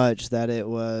so much that it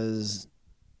was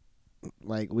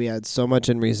like we had so much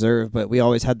in reserve, but we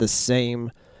always had the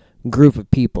same group of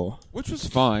people. Which was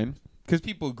fine, because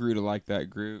people grew to like that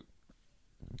group.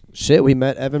 Shit, we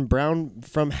met Evan Brown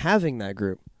from having that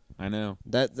group. I know.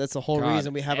 That's the whole God,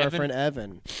 reason we have our friend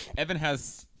Evan. Evan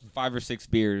has 5 or 6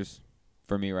 beers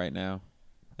for me right now.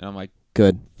 And I'm like,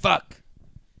 Good. fuck.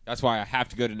 That's why I have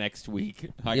to go to next week.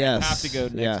 I have to go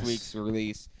to next week's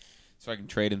release so I can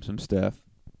trade him some stuff.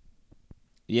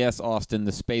 Yes, Austin,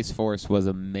 the Space Force was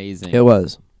amazing. It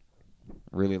was.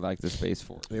 Really liked the Space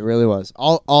Force. It really was.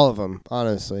 All of them,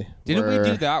 honestly. Didn't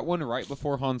we do that one right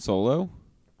before Han Solo?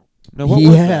 No, what was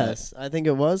that? Yes, I think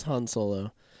it was Han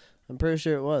Solo. I'm pretty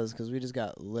sure it was because we just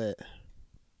got lit.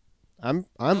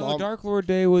 Dark Lord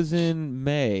Day was in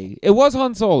May. It was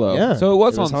Han Solo. Yeah, So it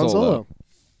was Han Solo.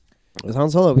 It was Han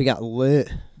Solo. We got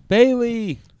lit.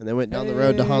 Bailey. And then went down the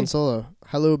road to Han Solo.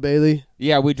 Hello, Bailey.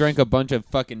 Yeah, we drank a bunch of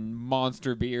fucking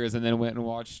monster beers and then went and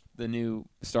watched the new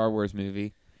Star Wars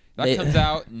movie. That comes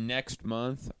out next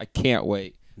month. I can't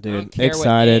wait. Dude, I don't care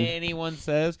excited. what anyone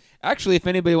says. Actually, if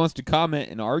anybody wants to comment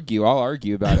and argue, I'll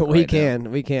argue about it. We can.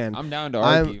 I'm down to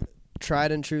argue. I'm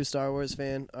tried and true Star Wars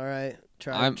fan. All right.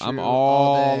 I'm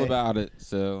all about it.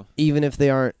 So even if they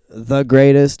aren't the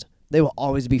greatest, they will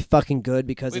always be fucking good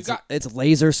because it's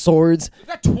laser swords we've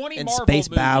got 20 and Marvel space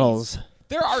movies. Battles.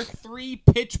 There are 3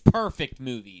 Pitch Perfect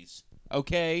movies.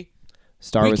 Okay.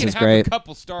 Star Wars is We can great. have a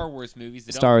couple Star Wars movies.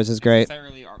 That Star Wars is great.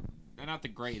 They're not the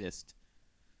greatest.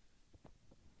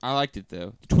 I liked it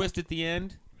though. The twist at the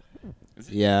end.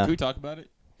 Yeah. Can we talk about it?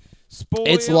 Spoiler.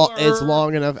 It's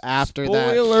long enough after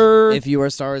Spoiler. that. If you are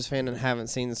a Star Wars fan and haven't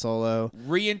seen Solo,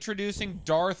 Reintroducing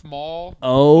Darth Maul.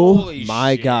 oh Holy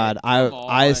my shit. God, Come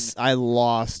on. I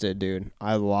lost it, dude.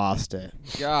 I lost it.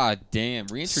 God damn.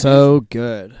 Reintroducing. So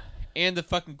good. And the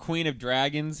fucking Queen of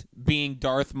Dragons being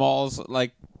Darth Maul's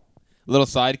like little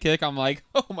sidekick. I'm like,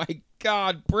 oh my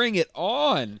God, bring it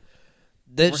on.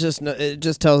 It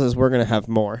just tells us we're gonna have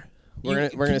more. We're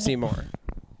gonna see more.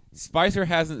 Spicer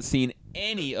hasn't seen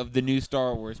any of the new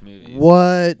Star Wars movies.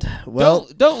 What? Well,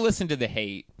 don't listen to the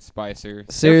hate, Spicer.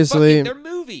 Seriously, they're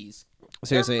movies.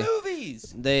 Seriously, they're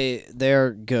movies.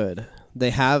 They're good. They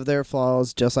have their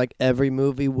flaws, just like every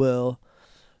movie will,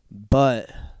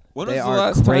 but they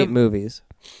are great movies.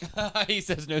 He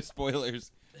says no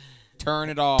spoilers. Turn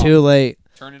it off. Too late.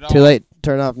 Turn it off. Too late.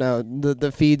 Turn off now.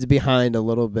 The feed's behind a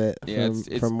little bit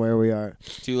from where we are.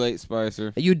 Too late,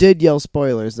 Spicer. You did yell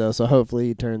spoilers, though, so hopefully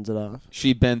he turns it off.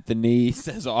 She bent the knee,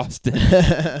 says Austin.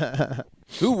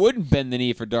 Who wouldn't bend the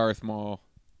knee for Darth Maul?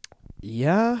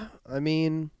 Yeah, I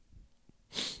mean,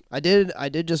 I did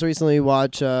just recently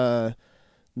watch the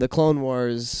Clone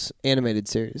Wars animated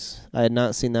series. I had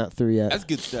not seen that through yet. That's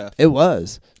good stuff. It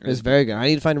was very good. I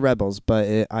need to find Rebels,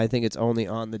 but I think it's only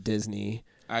on the Disney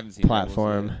I haven't seen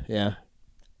platform. Rebels yet. Yeah.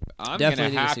 I'm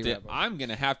Definitely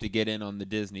gonna have to get in on the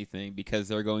Disney thing because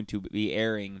they're going to be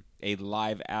airing a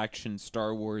live action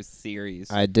Star Wars series.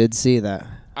 I did see that.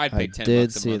 I'd pay $10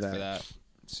 a month for that.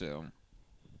 So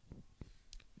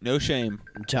no shame.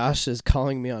 Josh is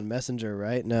calling me on Messenger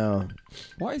right now.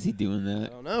 Why is he doing I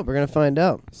that? don't know. We're gonna find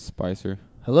out. Spicer.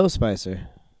 Hello, Spicer.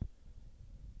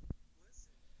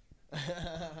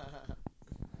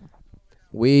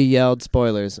 We yelled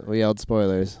spoilers.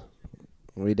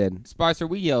 We did. Spicer,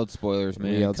 we yelled spoilers,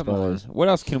 man. We yelled Come spoilers. on. What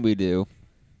else can we do?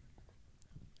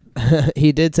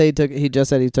 He did say he just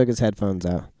said he took his headphones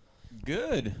out.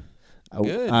 Good.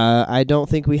 Good. I don't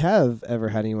think we have ever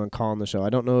had anyone call on the show. I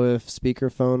don't know if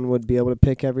speakerphone would be able to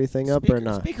pick everything up or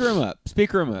not.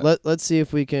 Speaker him up. Let's see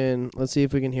if we can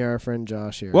hear our friend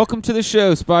Josh here. Welcome to the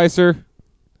show, Spicer.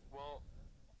 Well,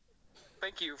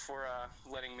 thank you for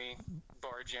letting me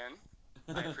barge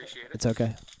in. I appreciate it. It's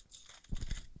okay.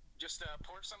 Just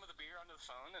pour some of the beer onto the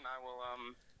phone, and I will,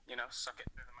 suck it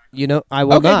through the microphone. You know, I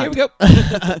will Okay, not. here we go.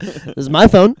 This is my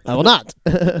phone. I will not.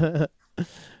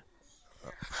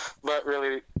 But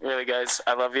really, really, guys,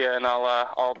 I love you, and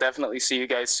I'll definitely see you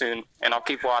guys soon, and I'll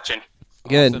keep watching.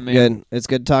 Good, Awesome, man. good. It's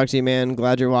good to talk to you, man.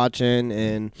 Glad you're watching,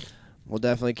 and we'll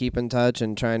definitely keep in touch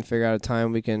and try and figure out a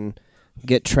time we can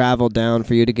get travel down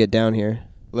for you to get down here.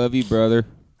 Love you, brother.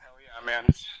 Hell yeah, man.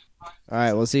 All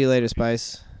right, we'll see you later,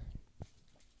 Spice.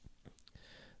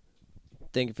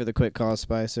 Thank you for the quick call,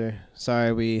 Spicer.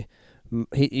 Sorry,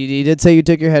 he did say you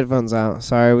took your headphones out.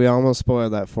 Sorry, we almost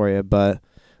spoiled that for you, but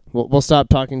we'll stop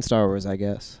talking Star Wars, I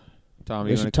guess. Tommy, We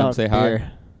you want should to come talk say hi?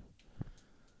 beer.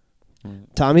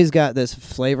 Tommy's got this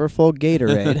flavorful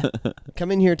Gatorade.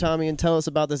 Come in here, Tommy, and tell us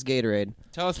about this Gatorade.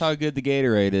 Tell us how good the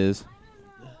Gatorade is.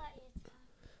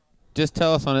 Just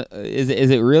tell us on it. Is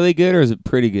it really good or is it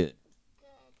pretty good?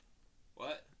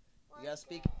 What? You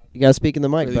gotta speak in the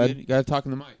mic, Really bud. good? You gotta talk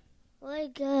in the mic. Really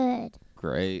good.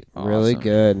 Great. Really Awesome.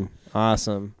 good.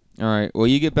 Awesome. All right. Well,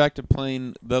 you get back to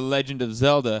playing The Legend of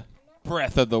Zelda: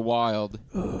 Breath of the Wild.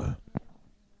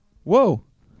 Whoa.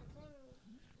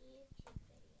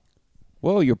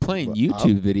 Whoa, you're playing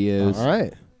YouTube videos. All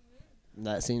right.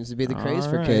 That seems to be the craze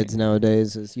for All kids right.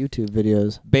 nowadays is YouTube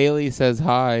videos. Bailey says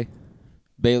hi.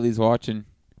 Bailey's watching. Can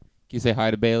you say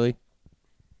hi to Bailey?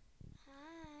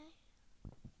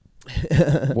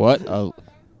 What? Oh.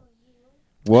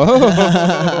 Whoa.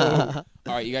 All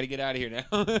right, you got to get out of here now.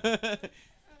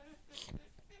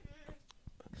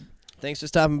 Thanks for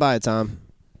stopping by, Tom.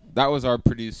 That was our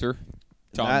producer,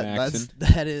 Tom Maxon.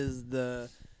 That is the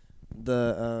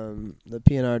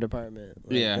P&R department.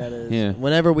 Yeah, That is, yeah.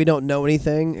 Whenever we don't know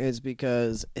anything, it's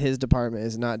because his department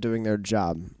is not doing their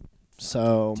job.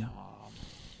 So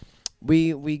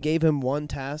we gave him one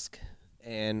task,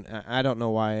 and I don't know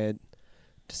why it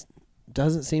just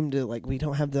doesn't seem to, like, we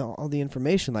don't have all the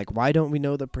information. Like, why don't we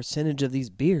know the percentage of these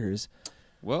beers?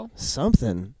 Well,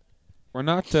 Something. we're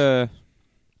not.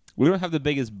 We don't have the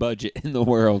biggest budget in the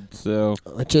world, so.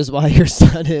 Which is why your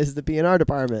son is the P&R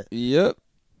department. Yep.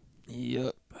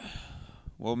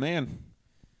 Well, man,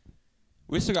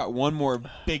 we still got one more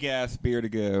big ass beer to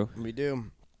go. We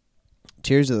do.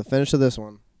 Cheers to the finish of this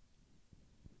one.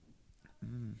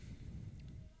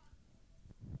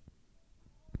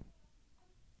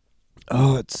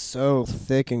 Oh, it's so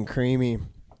thick and creamy.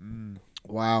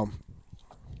 Wow.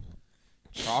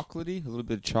 Chocolatey, a little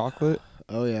bit of chocolate.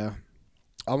 Oh yeah.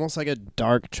 Almost like a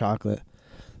dark chocolate.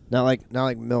 Not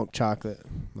like milk chocolate.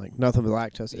 Like nothing with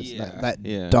lactose. It's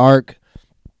that dark,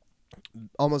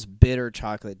 almost bitter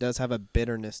chocolate. It does have a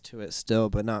bitterness to it still,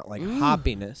 but not like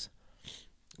hoppiness.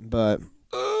 But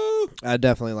I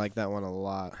definitely like that one a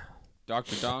lot.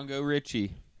 Dr. Dongo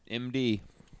Ritchie, MD.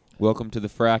 Welcome to the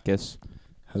fracas.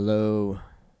 Hello.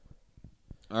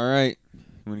 All right.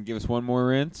 You want to give us one more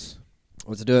rinse?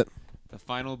 Let's do it. The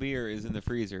final beer is in the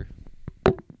freezer.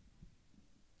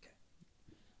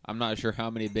 I'm not sure how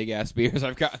many big-ass beers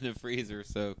I've got in the freezer,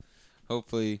 so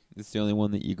hopefully it's the only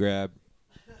one that you grab.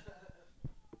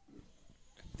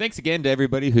 Thanks again to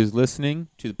everybody who's listening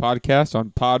to the podcast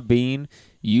on Podbean,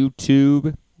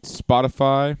 YouTube,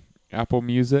 Spotify, Apple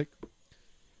Music.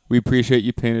 We appreciate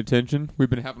you paying attention. We've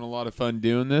been having a lot of fun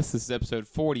doing this. This is episode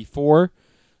 44.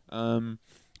 We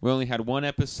only had one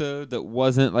episode that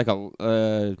wasn't like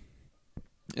it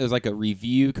was like a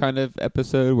review kind of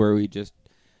episode where we just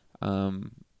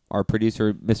our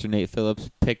producer, Mr. Nate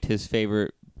Phillips, picked his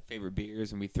favorite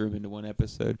beers and we threw them into one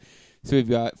episode. So we've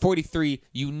got 43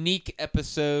 unique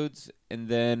episodes, and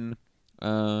then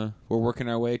we're working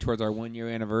our way towards our 1 year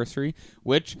anniversary,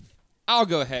 which I'll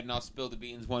go ahead and I'll spill the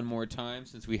beans one more time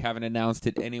since we haven't announced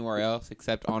it anywhere else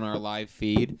except on our live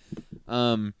feed.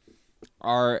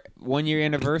 Our 1 year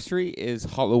anniversary is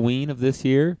Halloween of this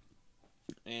year,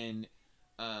 and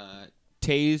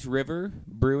Taze River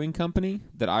Brewing Company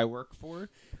that I work for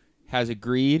has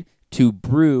agreed to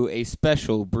brew a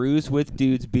special Brews with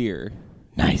Dudes beer.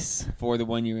 Nice. For the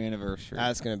 1 year anniversary.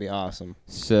 That's going to be awesome.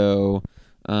 So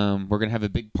we're going to have a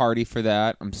big party for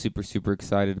that. I'm super, super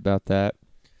excited about that.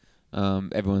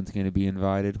 Everyone's going to be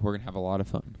invited. We're going to have a lot of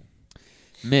fun.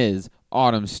 Ms.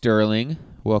 Autumn Sterling,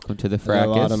 welcome to the fracas.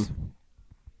 Hello, Autumn.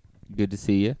 Good to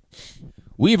see you.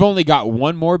 We've only got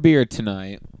one more beer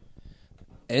tonight.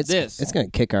 It's going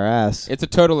to kick our ass. It's a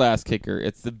total ass kicker.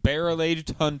 It's the Barrel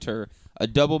Aged Hunter, a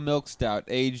double milk stout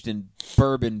aged in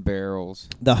bourbon barrels.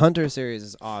 The Hunter series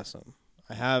is awesome.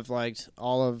 I have liked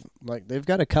all of, they've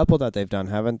got a couple that they've done,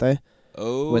 haven't they?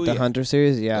 Oh, With the Hunter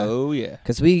series, yeah. Oh, yeah.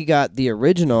 Because we got the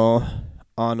original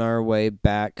on our way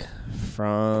back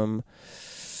from,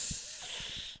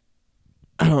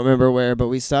 I don't remember where, but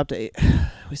we stopped at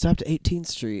 18th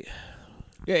Street.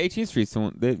 Yeah, 18th Street's the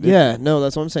one. Yeah, no,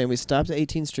 that's what I'm saying. We stopped at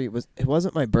 18th Street. It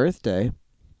wasn't my birthday.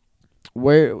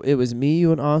 Where it was me,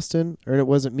 you, and Austin, or it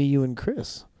wasn't me, you, and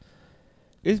Chris.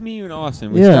 It was me, you, and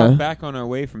Austin. We Yeah. stopped back on our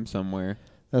way from somewhere.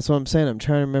 That's what I'm saying. I'm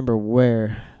trying to remember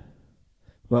where.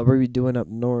 What were we doing up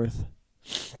north?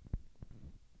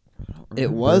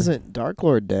 It wasn't Dark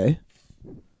Lord Day.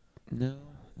 No.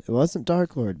 It wasn't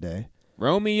Dark Lord Day.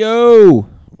 Romeo!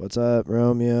 What's up,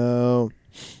 Romeo?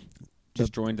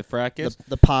 Just joined the fracas.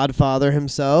 The Podfather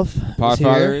himself.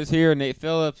 Podfather is here. Nate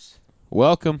Phillips.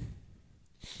 Welcome.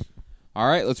 All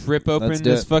right, let's rip open Let's do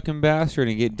this it. fucking bastard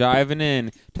and get diving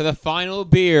in to the final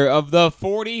beer of the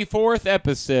 44th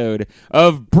episode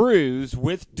of Brews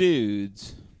with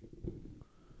Dudes.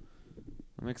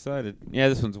 I'm excited. Yeah,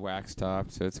 this one's wax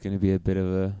topped, so it's going to be a bit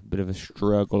of a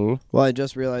struggle. Well, I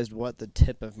just realized what the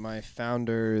tip of my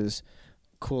Founder's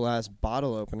cool-ass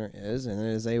bottle opener is, and it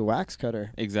is a wax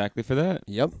cutter. Exactly for that.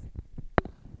 Yep.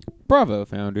 Bravo,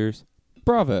 Founders.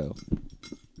 Bravo.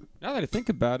 Now that I think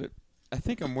about it, I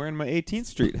think I'm wearing my 18th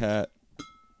Street hat.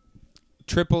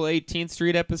 Triple 18th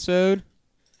Street episode.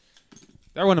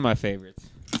 They're one of my favorites.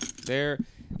 They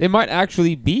might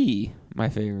actually be my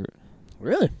favorite.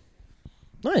 Really?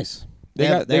 Nice. They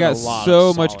have got a lot so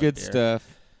of much solid good beer.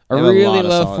 stuff. I They have a really lot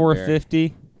of love solid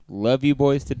 450. Love you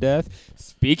boys to death.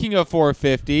 Speaking of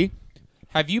 450,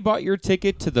 have you bought your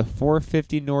ticket to the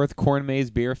 450 North Corn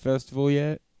Maze Beer Festival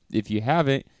yet? If you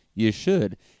haven't, you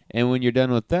should. And when you're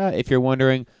done with that, if you're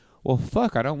wondering, well,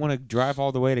 fuck, I don't want to drive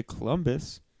all the way to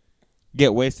Columbus,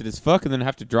 get wasted as fuck, and then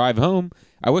have to drive home.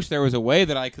 I wish there was a way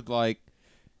that I could, like,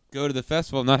 go to the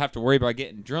festival and not have to worry about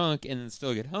getting drunk and then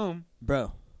still get home.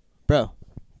 Bro.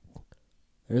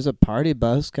 There's a party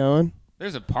bus going.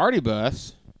 There's a party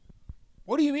bus?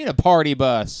 What do you mean a party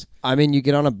bus? I mean, you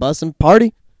get on a bus and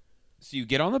party. So you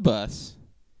get on the bus.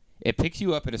 It picks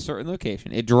you up at a certain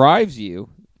location. It drives you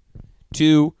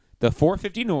to the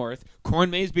 450 North Corn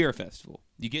Maze Beer Festival.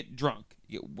 You get drunk.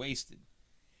 You get wasted.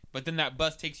 But then that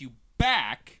bus takes you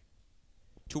back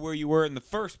to where you were in the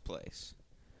first place.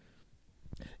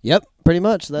 Yep, pretty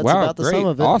much. That's wow, about the great. sum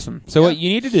of it. Awesome. So Yeah. what you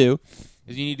need to do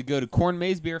is you need to go to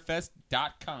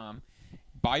cornmazebeerfest.com,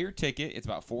 buy your ticket. It's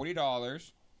about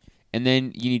 $40. And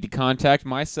then you need to contact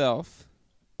myself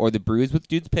or the Brews with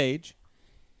Dudes page.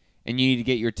 And you need to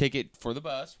get your ticket for the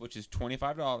bus, which is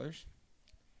 $25.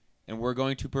 And we're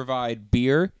going to provide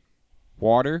beer,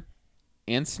 water,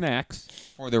 and snacks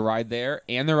for the ride there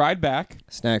and the ride back.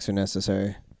 Snacks are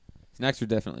necessary. Snacks are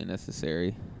definitely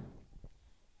necessary.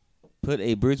 Put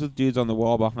a Brews with Dudes on the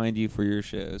wall behind you for your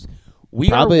shows. We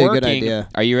Probably are a working. good idea.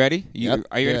 Are you ready? Yep.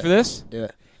 Are you Do ready it. for this? Do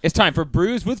it. It's time for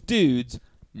Brews with Dudes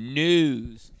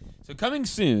news. So coming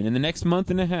soon, in the next month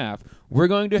and a half, we're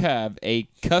going to have a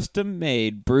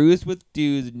custom-made Brews with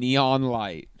Dudes neon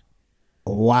light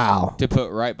Wow. to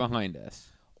put right behind us.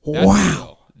 That's Wow.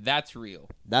 real. That's real.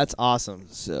 That's awesome.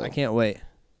 So I can't wait.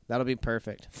 That'll be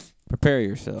perfect. prepare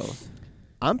yourselves.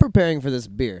 I'm preparing for this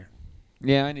beer.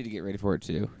 Yeah, I need to get ready for it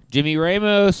too. Jimmy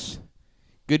Ramos,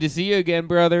 good to see you again,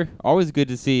 brother. Always good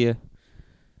to see you.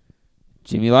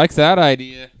 Jimmy likes that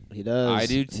idea. He does. I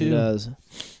do He too. does.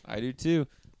 I do too.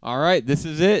 All right, this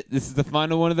is it. This is the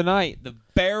final one of the night. The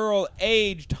Barrel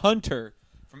Aged Hunter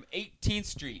from 18th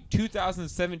Street,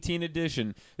 2017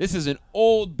 edition. This is an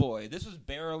old boy. This was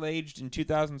barrel aged in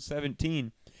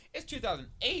 2017. It's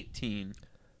 2018.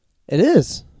 It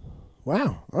is.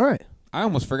 Wow. All right. I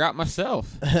almost forgot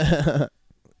myself.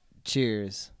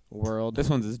 Cheers, world. This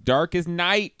one's as dark as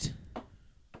night.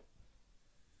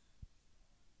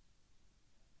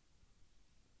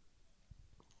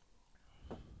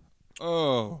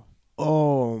 Oh.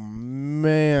 Oh,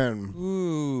 man.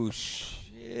 Ooh, I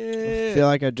shit. feel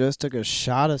like I just took a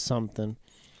shot of something.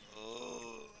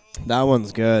 That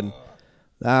one's good.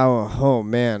 That one, oh,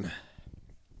 man.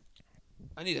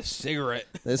 I need a cigarette.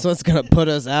 This one's going to put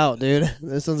us out, dude.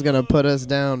 This one's going to put us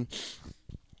down.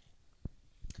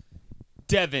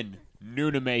 Devin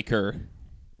Noonamaker.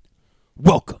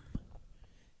 Welcome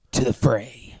to the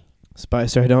fray.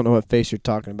 Spicer, I don't know what face you're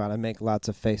talking about. I make lots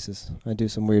of faces. I do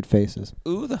some weird faces.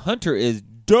 Ooh, the hunter is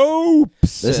dope.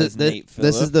 This says Nate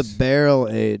is the Phillips.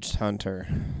 barrel-aged hunter.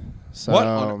 So, What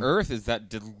on earth is that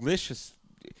delicious?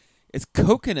 It's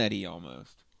coconutty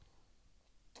almost.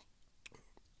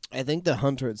 I think the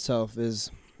hunter itself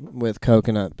is with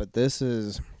coconut, but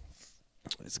it's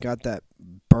got that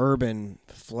bourbon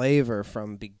flavor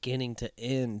from beginning to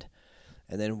end.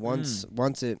 And then once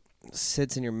it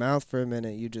sits in your mouth for a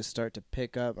minute, you just start to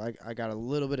pick up. I got a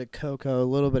little bit of cocoa, a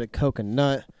little bit of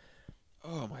coconut.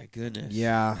 Oh my goodness.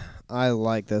 Yeah, I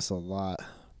like this a lot.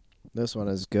 This one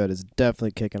is good. It's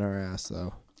definitely kicking our ass,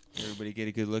 though. Everybody get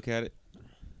a good look at it.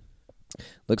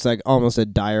 Looks like almost a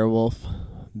dire wolf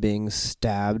being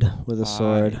stabbed with a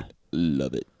sword. I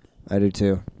love it. I do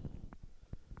too.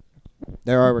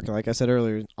 Their artwork, like I said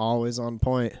earlier, always on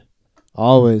point.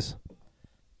 Always.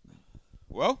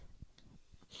 Well,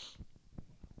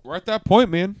 we're at that point,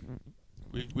 man.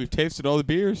 We've tasted all the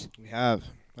beers. We have.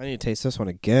 I need to taste this one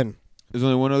again. There's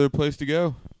only one other place to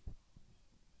go.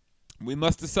 We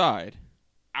must decide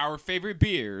our favorite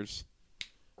beers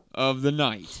of the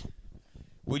night.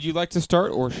 Would you like to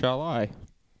start, or shall I?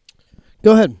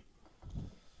 Go ahead.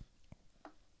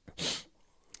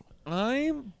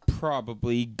 I'm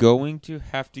probably going to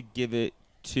have to give it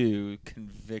to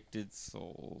Convicted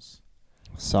Souls.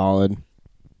 Solid.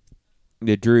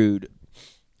 The Druid.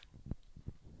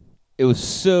 It was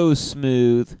so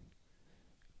smooth,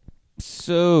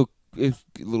 so it was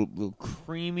a little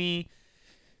creamy,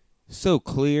 so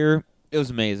clear. It was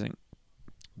amazing.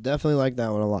 Definitely like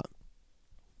that one a lot.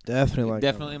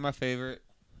 Definitely my favorite.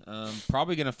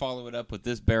 Probably gonna follow it up with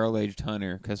this barrel-aged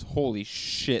Hunter because holy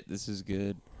shit, this is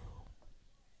good.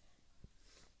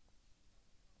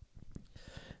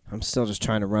 I'm still just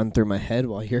trying to run through my head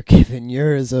while you're giving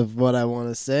yours of what I want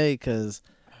to say because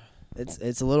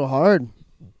it's a little hard.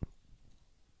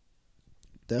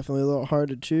 Definitely a little hard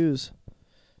to choose.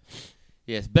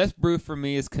 Yes, best brew for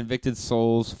me is Convicted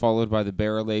Souls, followed by the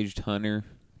barrel-aged Hunter.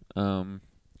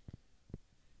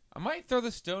 I might throw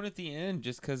the Stone at the end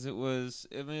just because it was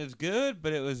good,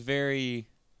 but it was very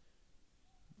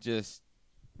just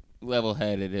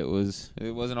level-headed. It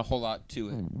wasn't a whole lot to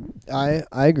it. I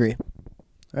agree.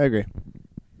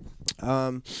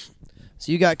 So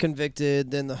you got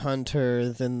Convicted, then the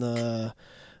Hunter, then the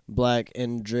Black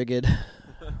Indrigid,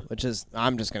 which is,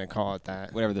 I'm just going to call it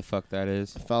that. Whatever the fuck that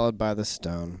is. Followed by the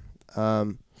Stone.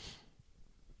 I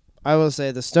will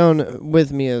say the Stone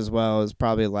with me as well is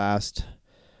probably last.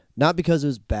 Not because it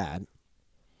was bad,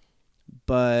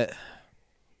 but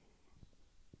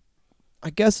I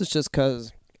guess it's just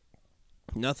because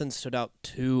nothing stood out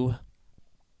too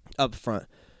up front.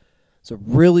 It's a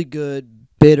really good,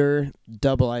 bitter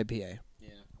double IPA. Yeah.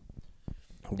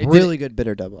 Really good,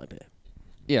 bitter double IPA.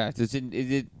 Yeah,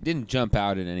 it didn't jump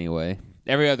out in any way.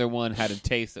 Every other one had a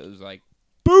taste that was like,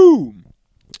 boom!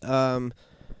 My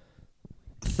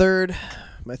third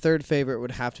favorite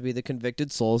would have to be the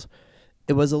Convicted Souls.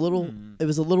 It was a little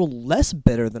less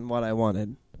bitter than what I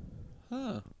wanted.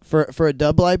 Huh. For a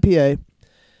double IPA,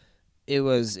 it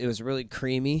was really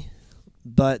creamy,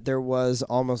 but there was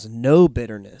almost no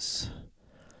bitterness.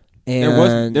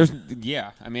 And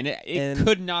it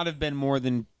could not have been more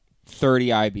than 30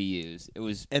 IBUs. It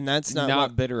was and that's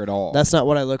not bitter at all. That's not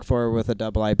what I look for with a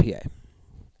double IPA.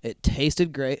 It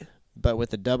tasted great, but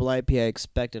with a double IPA, I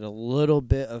expected a little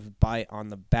bit of bite on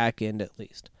the back end at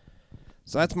least.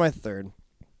 So that's my third.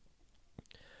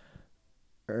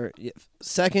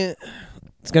 Second,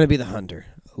 it's going to be the Hunter.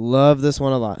 Love this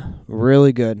one a lot.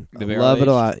 Really good. Love it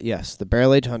a lot. Yes, the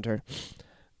barrel-aged Hunter.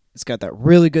 It's got that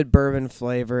really good bourbon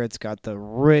flavor. It's got the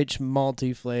rich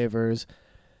malty flavors.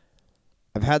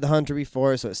 I've had the Hunter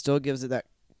before, so it still gives it that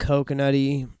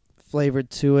coconutty flavor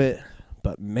to it.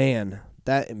 But man,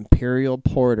 that Imperial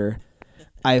Porter,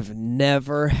 I've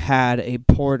never had a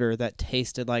porter that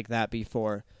tasted like that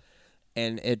before.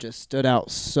 And it just stood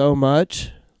out so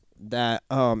much that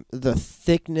the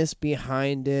thickness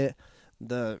behind it,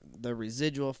 the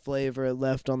residual flavor it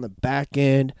left on the back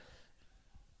end,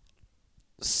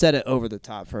 set it over the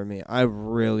top for me. I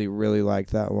really, really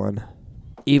liked that one.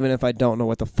 Even if I don't know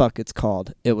what the fuck it's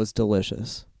called, it was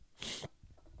delicious.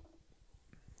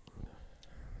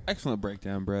 Excellent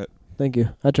breakdown, Brett. Thank you.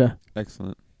 I try.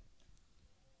 Excellent.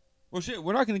 Well, shit,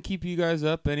 we're not going to keep you guys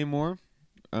up anymore.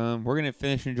 We're going to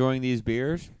finish enjoying these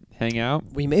beers, hang out.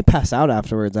 We may pass out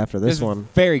afterwards after this There's one.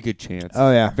 A very good chance.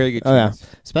 Oh, yeah. Very good chance. Yeah.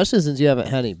 Especially since you haven't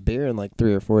had any beer in like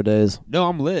 3 or 4 days. No,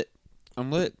 I'm lit.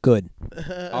 Good.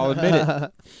 I'll admit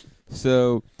it.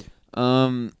 So,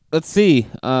 let's see.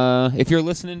 If you're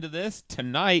listening to this,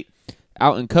 tonight,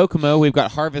 out in Kokomo, we've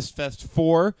got Harvest Fest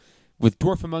 4 with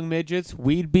Dwarf Among Midgets,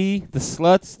 Weed Bee, the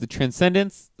Sluts, the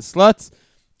Transcendents, the Sluts.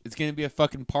 It's going to be a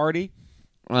fucking party.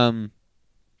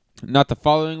 Not the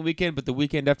following weekend, but the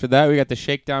weekend after that, we got the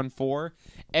Shakedown 4.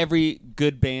 Every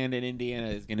good band in Indiana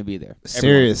is going to be there.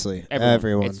 Seriously,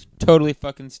 everyone. It's totally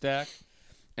fucking stacked.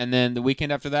 And then the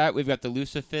weekend after that, we've got the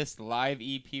Lucifist live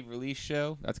EP release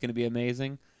show. That's going to be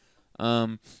amazing.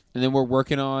 And then we're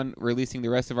working on releasing the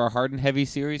rest of our Hard and Heavy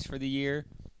series for the year,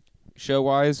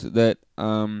 show-wise, that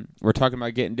we're talking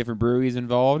about getting different breweries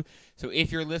involved. So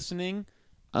if you're listening,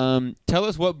 tell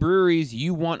us what breweries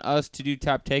you want us to do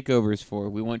tap takeovers for.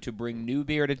 We want to bring new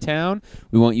beer to town.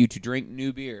 We want you to drink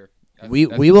new beer. We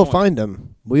will find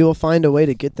them. We will find a way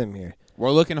to get them here.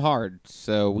 We're looking hard,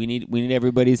 so we need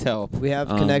everybody's help. We have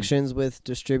connections with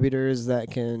distributors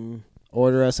that can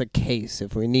order us a case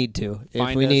if we need to.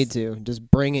 If we need to,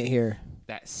 just bring it here.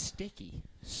 That's sticky.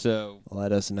 So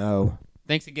let us know.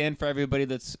 Thanks again for everybody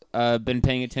that's been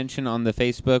paying attention on the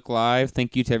Facebook Live.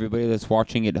 Thank you to everybody that's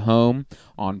watching at home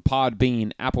on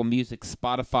Podbean, Apple Music,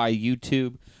 Spotify,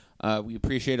 YouTube. We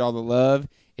appreciate all the love.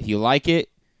 If you like it,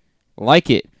 like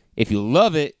it. If you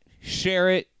love it, share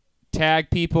it. Tag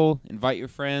people, invite your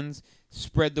friends,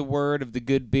 spread the word of the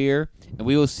good beer, and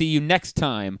we will see you next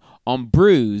time on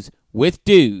Brews with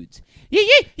Dudes. Yeah.